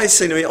they always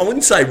seem to be, I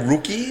wouldn't say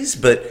rookies,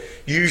 but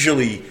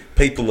usually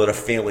people that are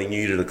fairly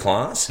new to the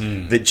class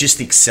that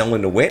just excel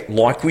in the wet,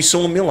 like we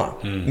saw Miller.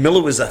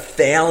 Miller was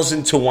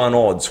 1,000 to 1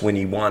 odds when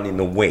he won in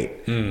the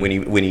wet, when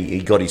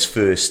he got his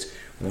first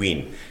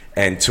win.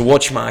 And to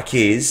watch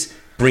Marquez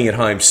bring it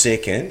home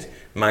second,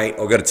 mate,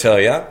 I've got to tell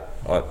you,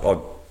 I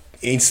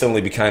instantly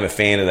became a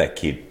fan of that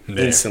kid.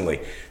 Yeah. Instantly.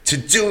 To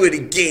do it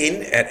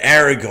again at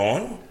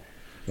Aragon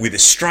with a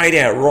straight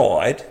out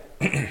ride,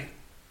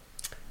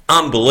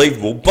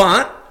 unbelievable.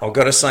 But I've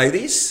got to say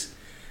this.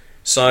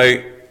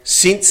 So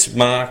since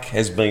Mark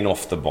has been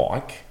off the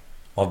bike,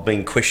 I've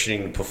been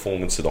questioning the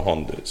performance of the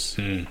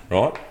Hondas.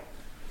 Right?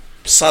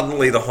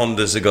 Suddenly the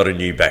Hondas have got a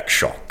new back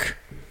shock.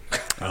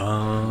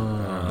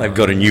 They've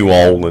got a new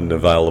Oland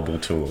available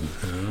to them.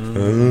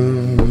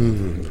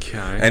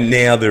 Okay. And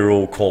now they're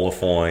all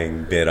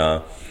qualifying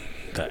better.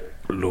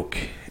 Look,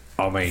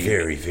 I mean,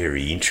 Very,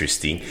 very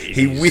interesting.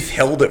 He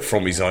withheld it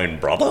from his own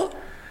brother.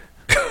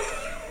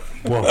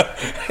 well,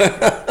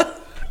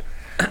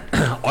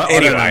 I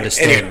Anyway, don't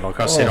understand. Like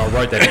I said, I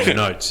wrote that in the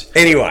notes.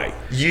 Anyway,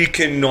 you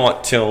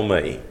cannot tell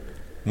me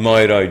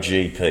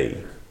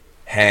MotoGP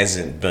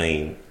hasn't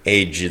been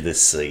edge of the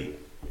seat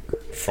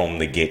from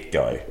the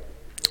get-go.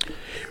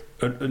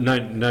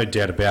 No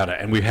doubt about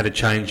it, and we've had a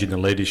change in the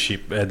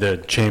leadership,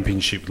 the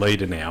championship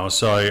leader now.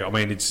 So I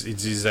mean, it's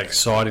as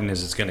exciting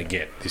as it's going to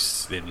get.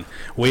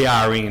 We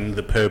are in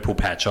the purple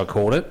patch, I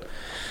called it.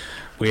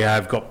 We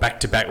have got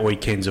back-to-back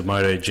weekends of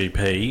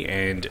MotoGP,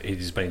 and it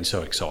has been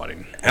so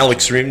exciting.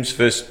 Alex Rim's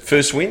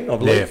first win, I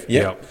believe.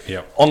 Yeah.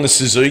 On the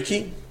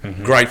Suzuki,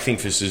 great thing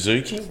for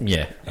Suzuki.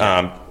 Yeah.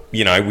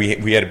 We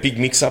had a big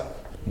mix-up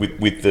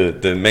with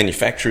the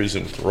manufacturers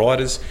and the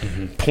riders.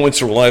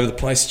 Points are all over the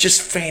place.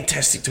 Just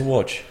fantastic to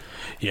watch.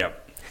 Yeah.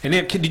 And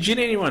now, did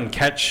anyone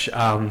catch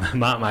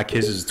Marc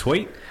Marquez's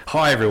tweet?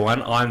 Hi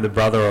everyone, I'm the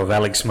brother of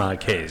Alex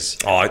Marquez.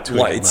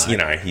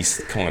 He's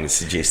kind of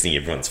suggesting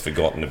everyone's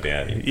forgotten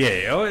about him.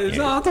 Yeah,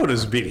 I thought it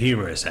was a bit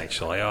humorous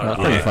actually.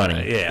 Pretty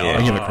funny. Yeah,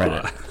 I'll give it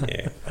credit.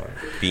 Yeah,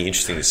 it'd be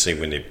interesting to see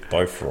when they're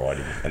both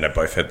riding and they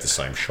both have the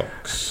same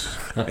shocks.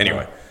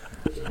 Anyway.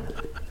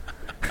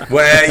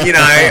 Well,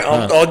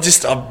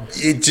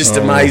 it just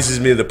amazes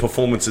me the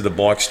performance of the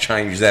bikes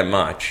changed that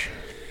much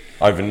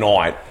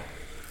overnight.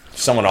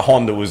 Someone at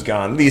Honda was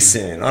going,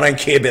 listen, I don't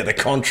care about the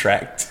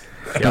contract.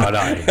 Yeah, I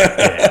know.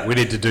 Yeah, we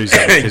need to do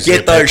something.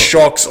 Get those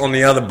shocks on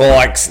the other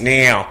bikes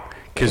now.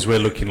 Because we're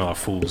looking like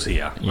fools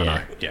here. Yeah. I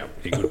know. Yeah,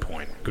 good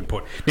point. Good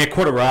point. Now,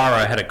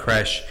 Quartararo had a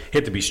crash. He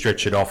had to be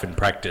stretchered off in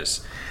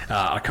practice.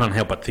 I can't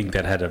help but think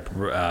that had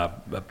a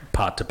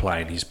part to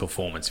play in his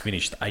performance.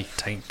 Finished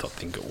 18th, I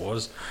think it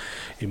was,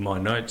 in my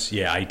notes.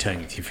 Yeah,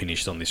 18th he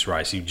finished on this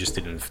race. He just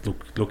didn't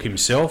look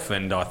himself,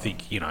 and I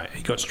think, he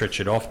got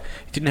stretchered off.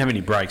 He didn't have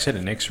any brakes, had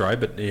an X-ray,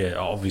 but yeah,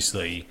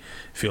 obviously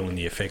feeling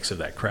the effects of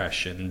that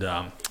crash. And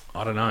I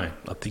don't know.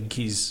 I think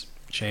his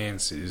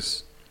chance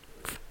is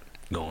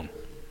gone.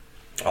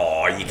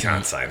 Oh, you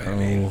can't say that,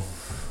 man.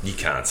 You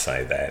can't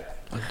say that.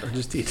 I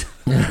just did.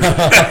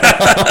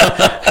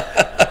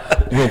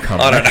 We'll come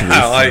I don't back to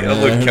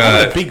know. this.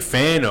 I'm a big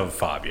fan of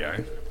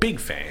Fabio. Big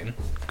fan.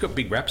 Got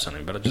big raps on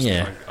him, but I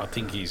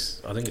think it's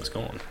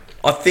gone.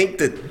 I think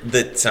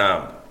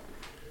that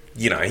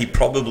he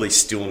probably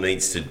still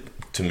needs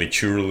to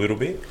mature a little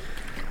bit.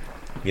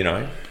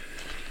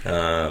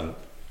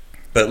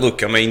 But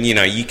look, I mean,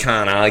 you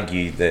can't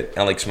argue that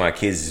Alex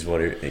Marquez is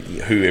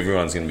who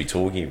everyone's going to be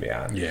talking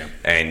about. Yeah.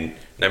 And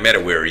no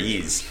matter where he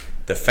is,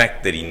 the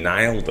fact that he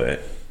nailed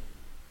it,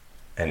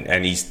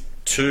 and he's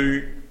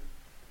 2,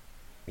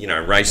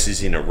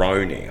 races in a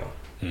row now.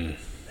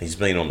 He's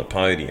been on the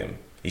podium.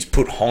 He's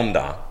put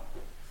Honda,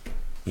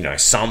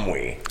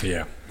 somewhere.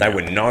 Yeah. They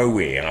were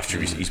nowhere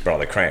after his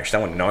brother crashed.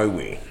 They were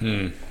nowhere.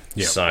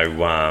 Yeah.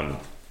 So,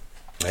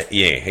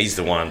 he's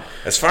the one.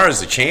 As far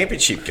as the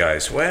championship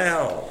goes,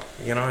 well,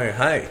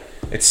 hey,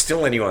 it's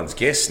still anyone's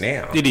guess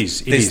now. It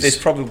is. There's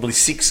probably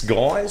 6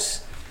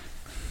 guys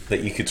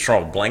that you could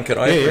throw a blanket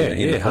over.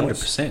 Yeah,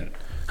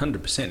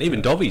 100%.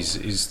 Even Dovies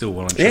is still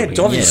one. Yeah,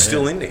 Dovies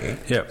still in there.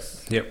 Yep.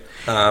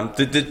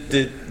 The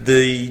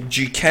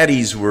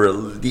Ducatis were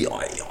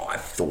I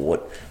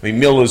thought. I mean,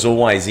 Miller's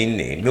always in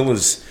there.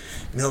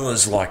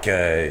 Miller's like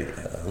a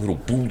little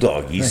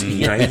bulldog.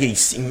 He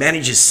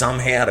manages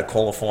somehow to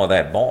qualify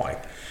that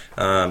bike.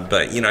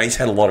 But he's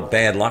had a lot of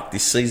bad luck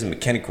this season,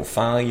 mechanical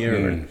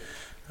failure, and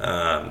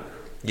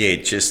yeah,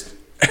 just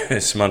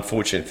some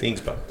unfortunate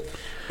things, but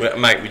well,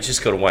 mate, we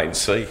just got to wait and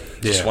see.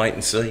 Just Yeah. wait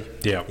and see.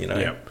 Yeah, you know.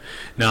 yeah.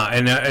 No,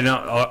 and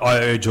I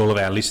urge all of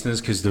our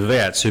listeners, because the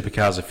V8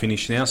 supercars are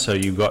finished now, so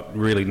you've got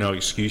really no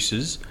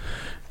excuses.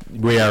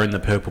 We are in the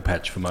purple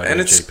patch for MotoGP. And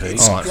it's great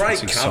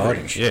exciting.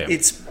 coverage. Yeah,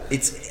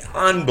 It's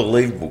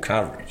unbelievable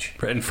coverage.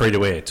 and free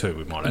to air too.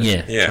 We might add.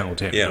 Yeah. Yeah, Channel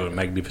 10 yeah. do a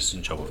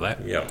magnificent job of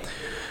that. Yeah.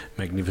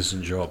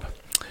 Magnificent job.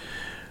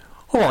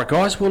 All right,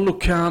 guys. Well,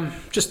 look,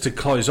 just to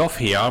close off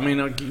here, I mean,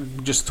 I'll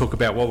just talk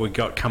about what we've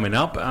got coming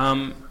up.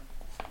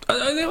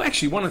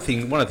 Actually, one of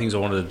the things I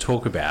wanted to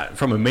talk about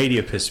from a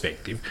media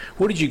perspective.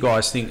 What did you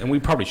guys think? And we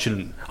probably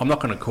shouldn't. I'm not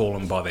going to call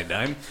them by their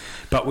name,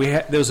 but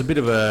there was a bit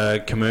of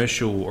a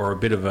commercial or a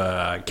bit of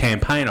a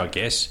campaign, I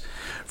guess,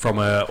 from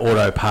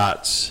Auto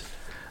Parts.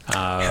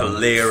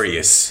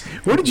 Hilarious.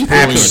 What did you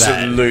think of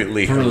that?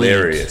 Absolutely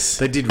hilarious.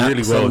 They did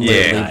really well. Absolutely.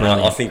 Yeah,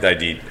 brilliant. I think they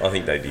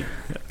did.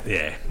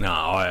 Yeah, no,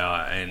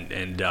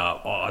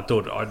 I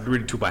thought I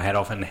really took my hat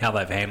off and how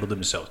they've handled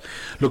themselves.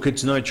 Look,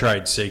 it's no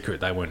trade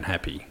secret they weren't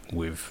happy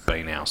with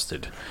being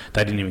ousted.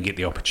 They didn't even get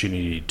the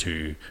opportunity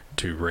to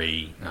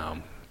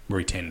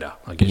re-tender,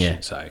 I guess Yeah.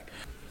 you'd say.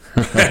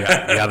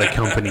 The other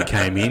company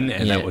came in,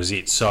 and Yeah. that was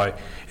it. So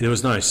there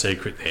was no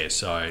secret there.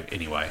 So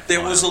anyway,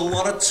 There was a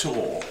lot of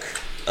talk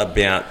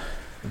about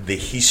the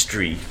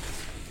history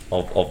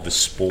of the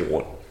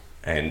sport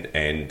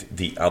and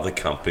the other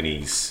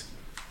companies'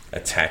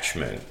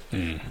 attachment.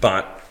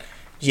 But,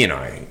 you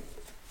know,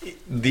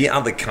 the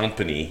other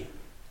company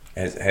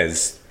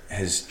has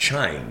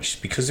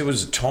changed, because there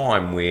was a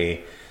time where,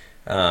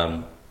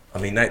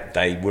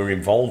 they were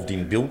involved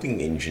in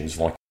building engines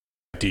like,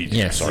 did.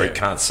 Yes. sorry,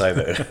 can't say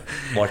that,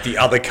 like the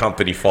other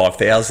company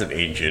 5000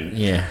 engine.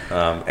 Yeah.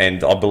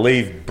 And I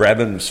believe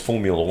Brabham's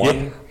Formula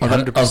One.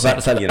 I was about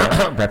to say you that.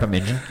 know. Brabham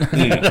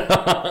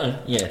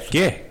engine. Yes.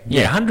 Yeah, 100%.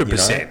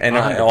 You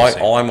know, and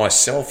 100%. I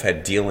myself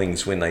had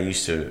dealings when they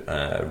used to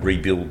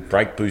rebuild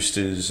brake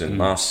boosters and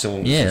master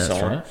cylinders Yeah, and that's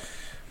so on.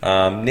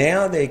 right.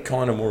 Now they're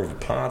kind of more of a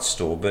parts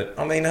store, but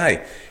I mean,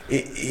 hey,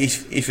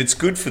 if it's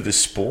good for the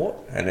sport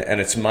and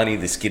it's money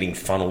that's getting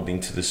funneled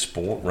into the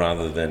sport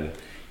rather than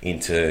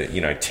into,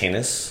 you know,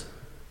 tennis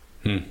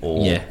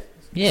or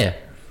Yeah.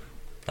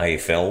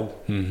 AFL,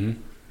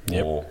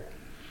 Yep. or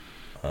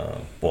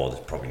well,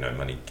 there's probably no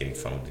money getting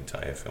funneled into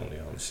AFL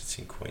now unless it's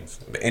in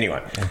Queensland. But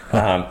anyway,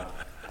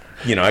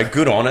 you know,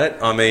 good on it.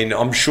 I mean,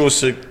 I'm sure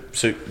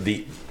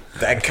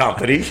that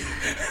company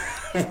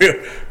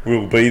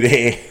will be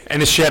there.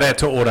 And a shout out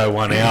to Auto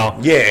One,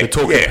 Yeah, the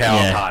talking yeah. power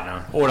Yeah.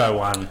 partner. Auto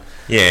One.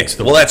 Yeah, It's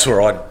the well, that's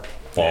where I'd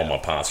file my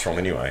parts from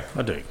anyway.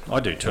 I do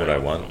too. Auto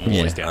One. I'm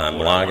always Yeah. down to Auto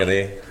Malaga One.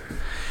 there.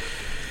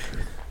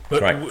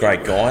 But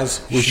Great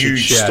guys. We should Huge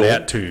shout store.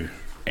 out to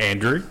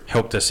Andrew,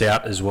 helped us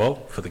out as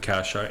well for the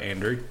car show.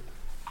 Andrew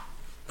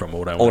from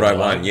Auto Auto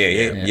One,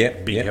 yeah.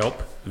 Big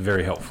help,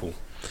 very helpful.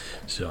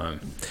 So,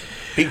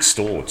 Big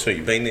store too.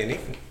 You been there,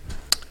 Nick?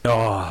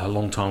 a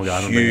long time ago. I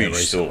haven't been there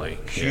Huge store.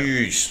 recently.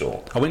 Huge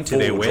store. I went to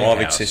their All-wheel drive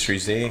warehouse.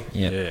 accessories there.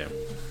 Yeah. Yeah,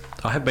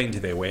 I have been to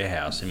their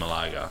warehouse in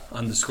Malaga,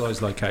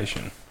 undisclosed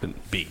location,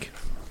 but big,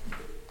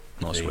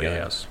 nice There you go.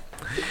 warehouse.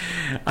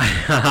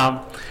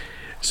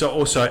 So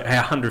also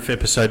our 100th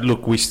episode.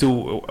 Look, we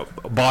still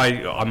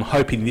I'm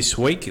hoping this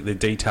week the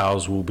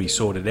details will be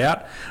sorted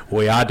out.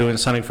 We are doing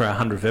something for our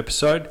 100th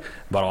episode,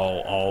 but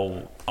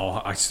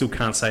I still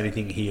can't say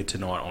anything here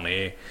tonight on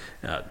air,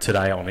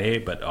 today on air.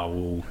 But I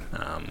will.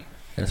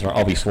 That's right.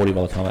 I'll be 40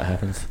 by the time that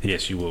happens.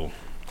 Yes, you will.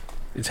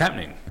 It's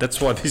happening. That's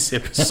why this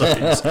episode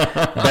is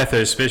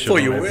Bathurst special.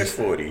 Thought you were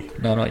 40.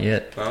 No, not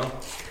yet. Oh.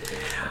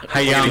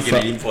 Hey, I'm going to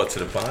get an invite to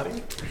the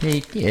party.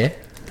 Yeah.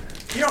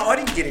 You know, I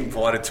didn't get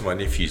invited to my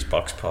nephew's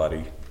Bucks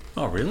party.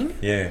 oh really?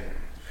 Yeah.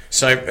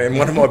 So, and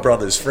one of my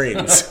brother's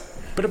friends.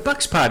 But a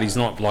Bucks party's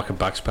not like a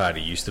Bucks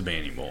party used to be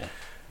anymore.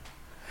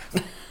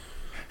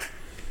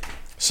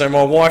 So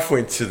my wife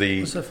went to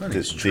the What's so funny?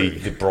 It's true.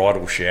 the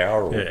bridal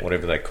shower or Yeah.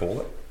 whatever they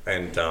call it,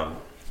 and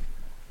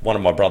one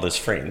of my brother's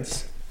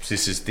friends.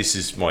 This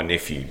is my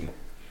nephew.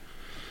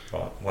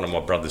 Right, one of my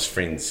brother's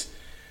friends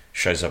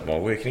shows up at my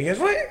work and he goes,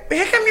 "Well,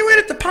 how come you weren't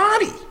at the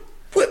party?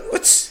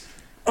 What's?"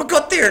 I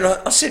got there and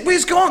I said,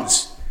 "Where's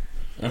Gons?"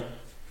 And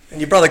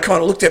your brother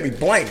kind of looked at me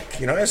blank,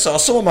 you know. So I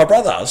saw my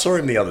brother. I saw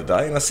him the other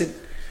day and I said,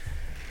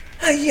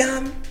 "Hey,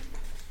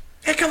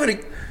 how come I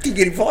didn't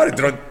get invited?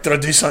 Did I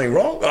do something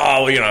wrong?"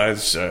 "Oh, well, you know,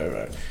 it's,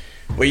 well,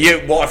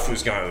 your wife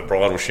was going to the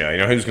bridal shower. You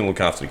know, who's going to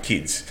look after the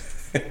kids?"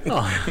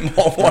 My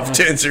wife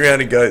turns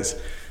around and goes,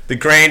 "The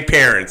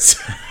grandparents."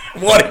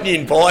 "Why didn't you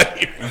invite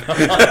him?"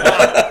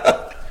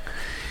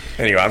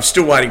 Anyway, I'm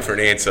still waiting for an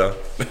answer.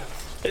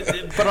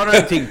 But I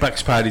don't think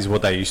Bucks parties are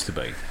what they used to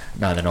be.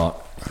 No, they're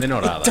not. They're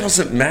not, are It they?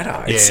 doesn't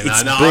matter. It's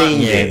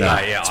being yeah, there. no,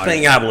 yeah, It's I-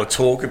 being able to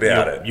talk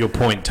about it. Your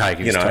point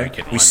taken You is know,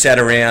 taken. we sat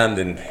around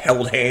and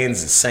held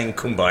hands and sang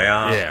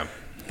Kumbaya Yeah.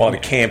 by the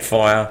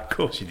campfire. Of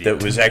course you did.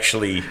 That was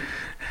actually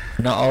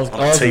No, I was on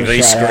I a was gonna TV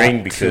shout screen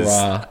out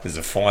because there's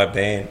a fire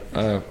ban.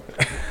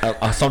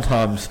 I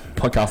sometimes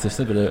podcast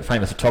listener, but a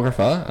famous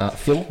photographer,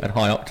 Phil at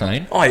High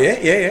Octane. Oh,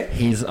 yeah.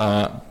 His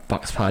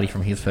Bucks party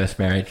from his first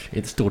marriage.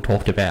 It's still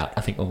talked about,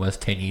 I think,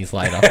 almost 10 years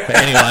later. But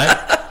anyway.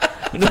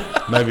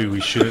 Maybe we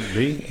shouldn't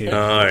be.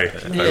 Yeah.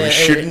 No, we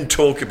shouldn't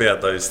talk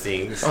about those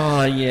things.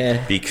 Oh,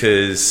 yeah.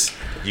 Because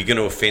you're going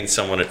to offend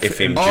someone at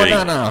FMG.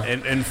 Oh, no.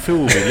 And Phil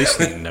will be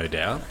listening, no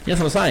doubt. That's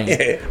what I'm saying.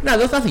 Yeah. No,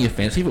 there's nothing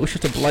offensive. It was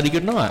just a bloody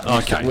good night.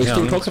 Okay. We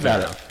still No, talk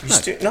about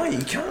that's it. No,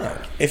 you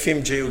can't.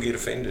 FMG will get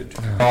offended.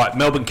 All right,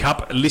 Melbourne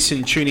Cup.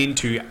 Tune in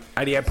to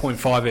 88.5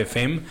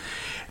 FM.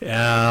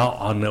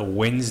 On a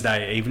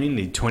Wednesday evening,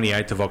 the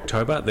 28th of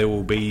October, there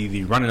will be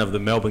the running of the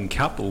Melbourne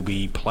Cup will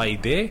be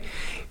played there.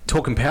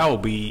 Talk and Power will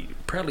be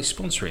proudly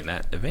sponsoring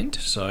that event,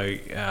 so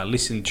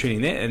tune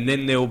in there, and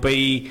then there will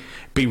be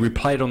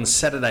replayed on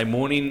Saturday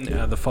morning,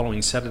 the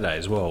following Saturday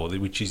as well,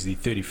 which is the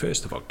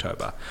 31st of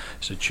October.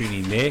 So tune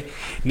in there.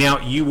 Now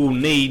you will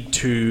need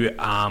to.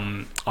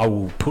 I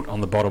will put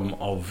on the bottom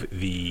of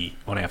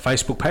on our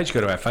Facebook page.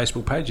 Go to our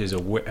Facebook page. There's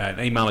an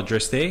email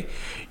address there.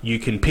 You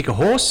can pick a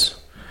horse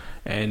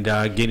and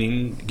get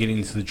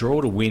into the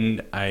draw to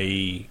win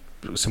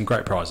some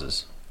great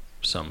prizes.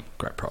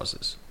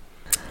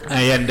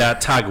 And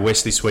Targa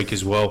West this week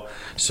as well.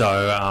 So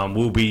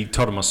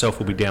Todd and myself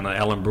will be down at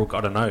Allenbrook.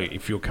 I don't know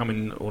if you're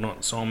coming or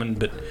not, Simon,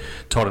 but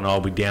Todd and I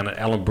will be down at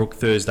Allenbrook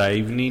Thursday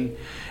evening,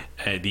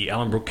 the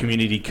Allenbrook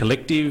Community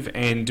Collective,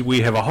 and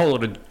we have a whole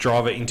lot of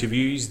driver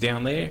interviews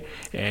down there,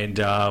 and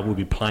we'll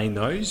be playing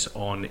those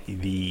over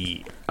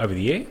the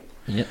air.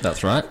 Yep,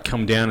 that's right.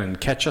 Come down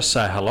and catch us,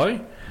 say hello.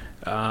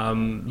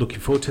 Looking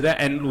forward to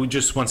that, and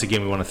once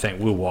again we want to thank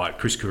Will White,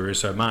 Chris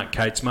Caruso, Mark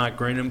Cates, Mark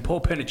Greenham,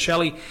 Paul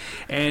Penicelli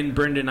and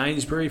Brendan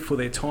Ainsbury for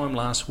their time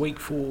last week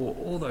for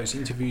all those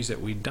interviews that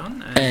we've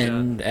done,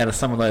 and out of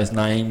some of those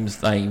names,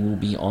 they will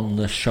be on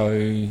the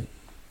show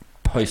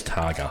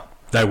post-Targa.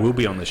 They will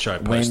be on the show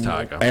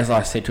post-Targa. As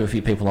I said to a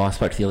few people I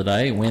spoke to the other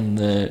day, when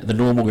the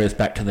normal goes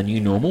back to the new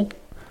normal,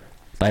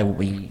 they will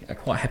be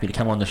quite happy to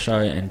come on the show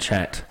and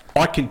chat.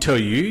 I can tell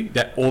you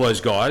that all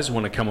those guys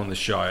want to come on the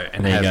show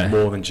and have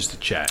more than just a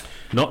chat.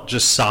 Not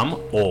just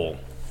some, all.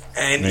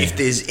 And if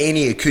there's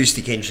any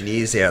acoustic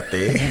engineers out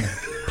there,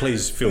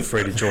 please feel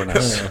free to join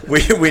us.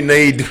 we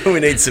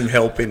need some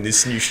help in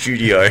this new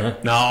studio.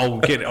 No, I'll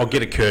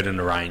get a curtain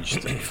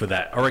arranged for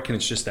that. I reckon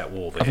it's just that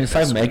wall there. I can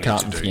say Meg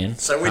Cartons again.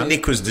 So when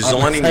Nick was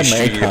designing the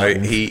studio,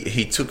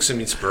 he took some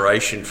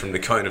inspiration from the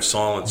Cone of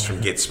Silence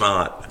from Get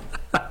Smart.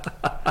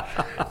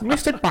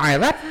 Missed it by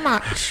that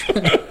much.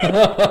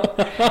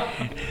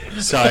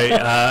 So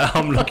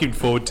I'm looking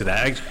forward to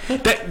that.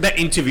 That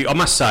interview, I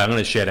must say, I'm going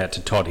to shout out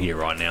to Todd here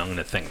right now. I'm going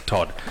to thank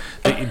Todd.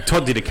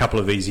 Todd did a couple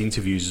of these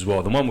interviews as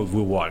well. The one with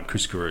Will White and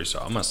Chris Caruso,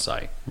 I must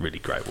say, really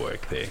great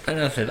work there. And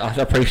I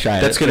appreciate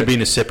it. That's going to be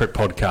in a separate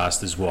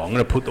podcast as well. I'm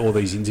going to put all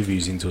these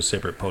interviews into a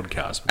separate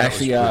podcast.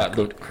 Actually,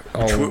 look,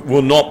 which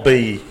will not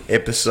be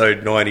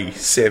episode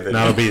 97.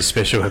 No, it'll be a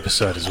special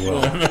episode as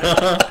well.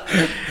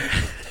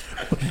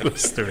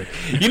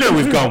 You know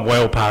we've gone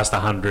well past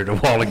 100 a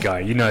while ago.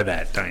 You know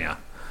that, don't you?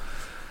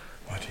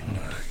 I didn't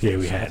know. Yeah,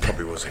 we had.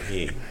 Probably wasn't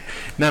here.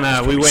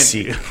 No, we went.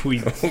 Sick. We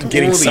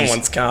getting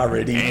someone's car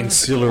ready.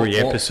 Ancillary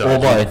episodes. Or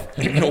both.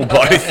 Or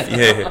both,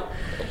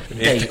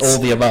 yeah. All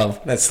the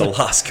above. That's the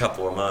last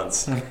couple of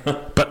months.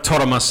 But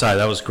Todd, I must say,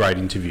 that was a great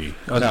interview.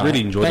 I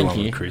really enjoyed the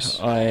one with Chris.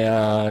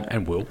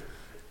 And Will.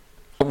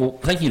 Well,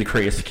 thank you to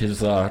Chris, because,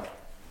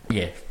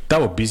 they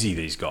were busy,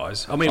 these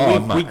guys. I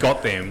mean, we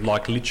got them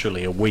like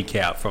literally a week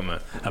out from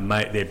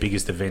their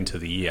biggest event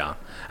of the year,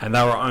 and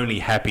they were only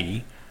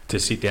happy to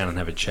sit down and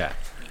have a chat.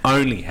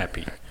 Only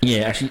happy.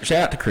 Yeah, actually,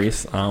 shout out to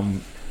Chris.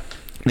 Need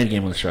to get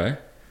him on the show,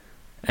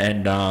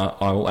 and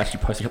I will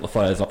actually post a couple of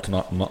photos up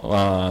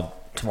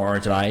tomorrow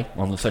today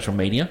on the social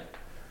media.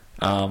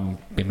 Been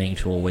meaning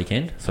to all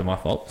weekend, so my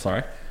fault.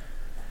 Sorry.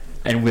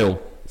 And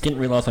Will, didn't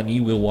realise I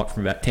knew Will White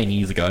from about 10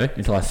 years ago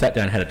until I sat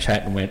down and had a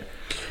chat and went,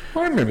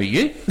 I remember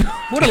you.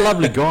 What a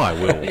lovely guy,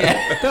 Will.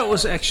 Yeah. That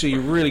was actually a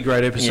really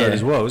great episode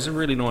as well. It was a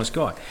really nice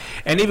guy.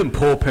 And even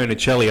Paul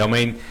Pernicelli, I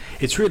mean,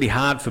 it's really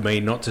hard for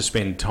me not to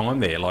spend time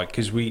there,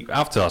 because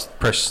after I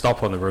pressed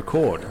stop on the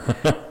record,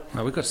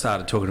 we got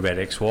started talking about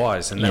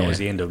XYs, and that was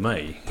the end of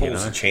me.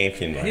 Paul's a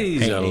champion, mate.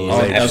 He's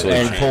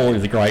and Paul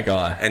is a great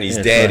guy. And his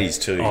dad is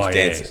too.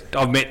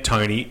 I've met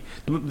Tony.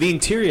 The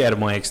interior out of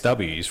my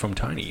XW is from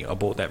Tony. I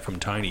bought that from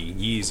Tony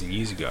years and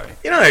years ago.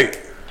 You know,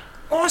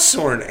 I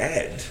saw an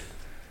ad.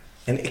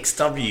 An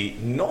XW,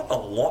 not a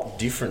lot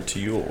different to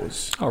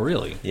yours. Oh,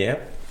 really? Yeah.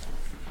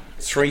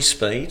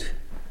 3-speed,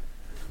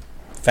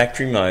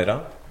 factory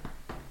motor,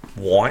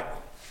 white,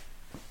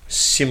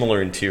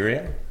 similar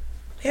interior.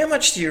 How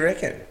much do you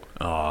reckon?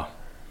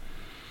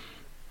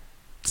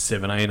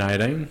 17,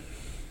 18?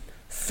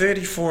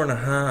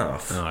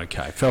 34.5. Oh,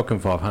 okay. Falcon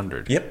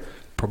 500. Yep.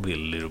 Probably a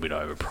little bit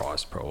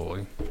overpriced,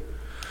 probably.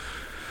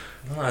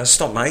 Oh, I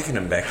stopped making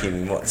them back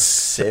in,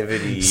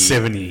 70?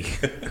 70.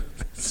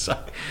 So...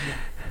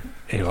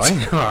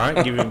 Anyway, all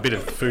right, give him a bit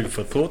of food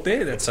for thought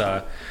there. That's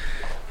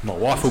my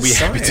wife will be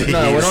happy to hear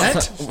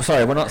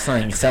that. We're not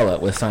saying sell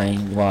it. We're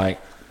saying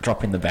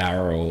drop in the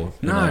barra or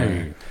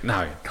No.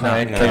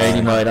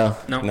 Coyote motor.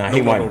 No,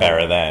 he won't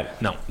barra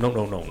that. No.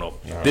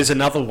 There's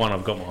another one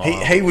I've got my eye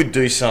on. He would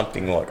do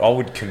something like, I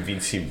would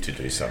convince him to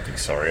do something,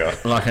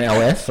 Like an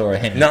LS or a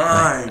Hemi? No,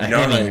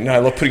 Hemi.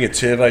 like putting a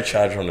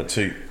turbocharger on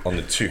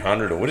the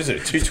 200, or what is it, a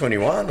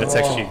 221? It's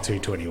actually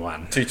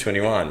 221.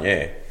 221,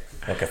 yeah.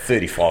 Like a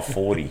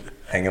 3540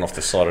 hanging off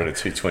the side of the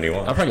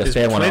 221. I've probably got a There's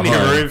spare one at plenty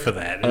home. of room for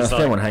that. I've got a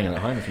spare one hanging at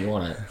home if you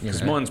want it.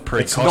 Because mine's It's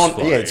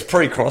pre-crossflow. it's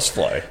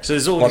pre-crossflow. So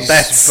there's all Like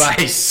this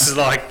space,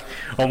 like,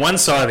 on one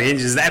side of the engine,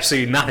 there's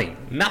absolutely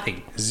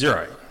nothing,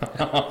 zero.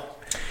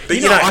 But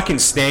you know, I can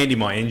stand in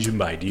my engine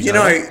bay. Do you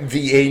know that?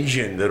 the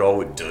engine that I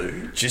would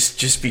do,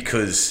 just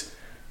because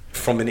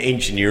from an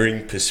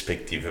engineering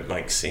perspective it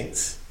makes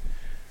sense.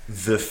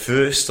 The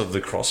first of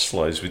the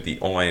crossflows with the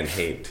iron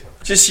head.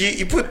 Just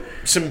you put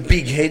some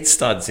big head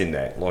studs in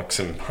that, like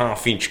some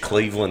half-inch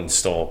Cleveland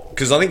style.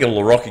 Because I think a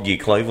LaRocca Gear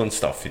Cleveland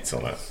stuff fits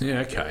on it. Yeah,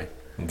 okay.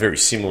 Very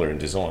similar in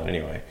design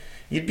anyway.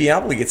 You'd be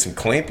able to get some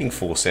clamping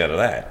force out of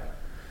that.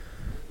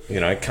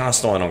 You know,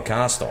 cast iron on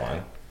cast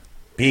iron.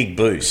 Big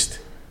boost.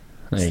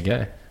 There you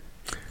go.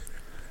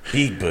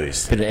 Big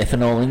boost. Bit of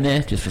ethanol in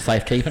there just for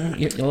safekeeping.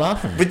 You're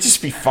laughing. Would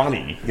just be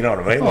funny, you know what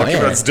I mean? Oh, Like yeah.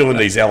 everyone's doing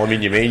these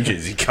aluminium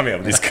engines, you come out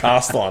with this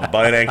cast iron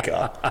boat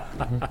anchor.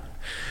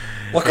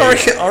 Like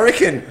I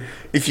reckon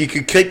if you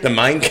could keep the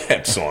main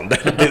caps on,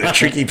 that'd be the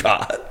tricky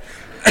part.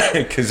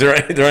 Because they're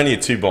only a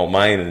 2-bolt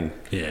main and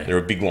they're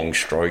a big long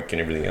stroke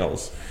and everything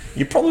else.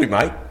 You probably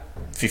make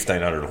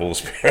 1,500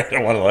 horsepower out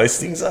of one of those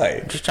things,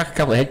 eh? Just chuck a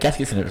couple of head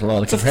gaskets in it to lower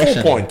the It's a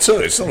compression.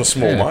 4.2, it's not a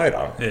small Yeah.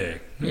 motor.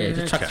 Yeah,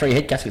 just chuck 3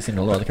 head gaskets in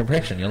to lower the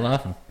compression. You're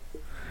laughing.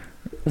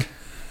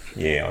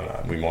 Yeah, I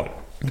know. We might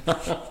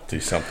do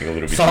something a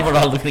little bit Simon and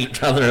different. I looking at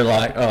each other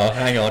like, oh,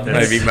 hang on.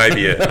 Maybe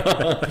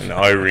an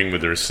O-ring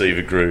with a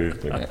receiver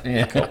groove,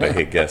 Yeah. copper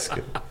head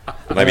gasket.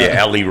 Maybe an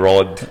alley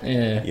rod,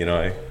 Yeah. you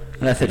know, And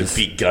that's it. with a It's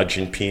big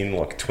gudgeon pin,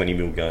 like a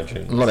 20mm a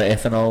gudgeon. lot of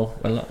ethanol.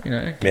 A lot, you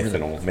know.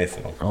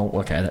 Methanol. Oh,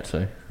 okay, that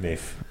too.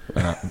 Meth.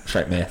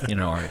 Straight meth, you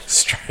know.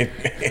 Straight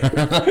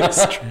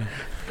meth.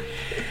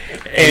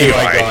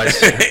 Anyway,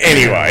 guys.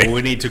 Anyway.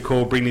 We need to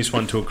bring this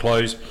one to a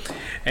close.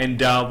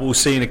 And we'll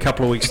see you in a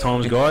couple of weeks'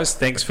 time, guys.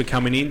 Thanks for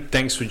coming in.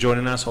 Thanks for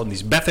joining us on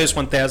this Bathurst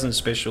 1000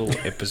 special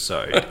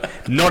episode.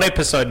 Not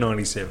episode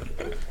 97.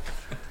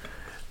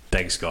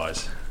 Thanks,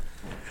 guys.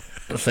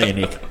 See you,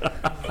 Nick.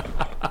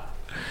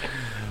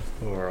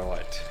 All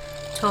right.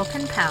 Talk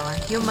and Power,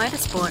 your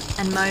motorsport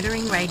and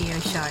motoring radio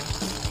show.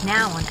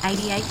 Now on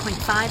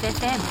 88.5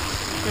 FM,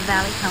 The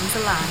Valley Comes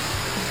Alive.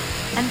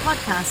 And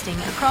podcasting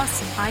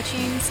across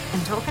iTunes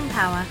and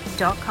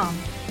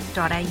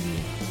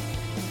talkandpower.com.au.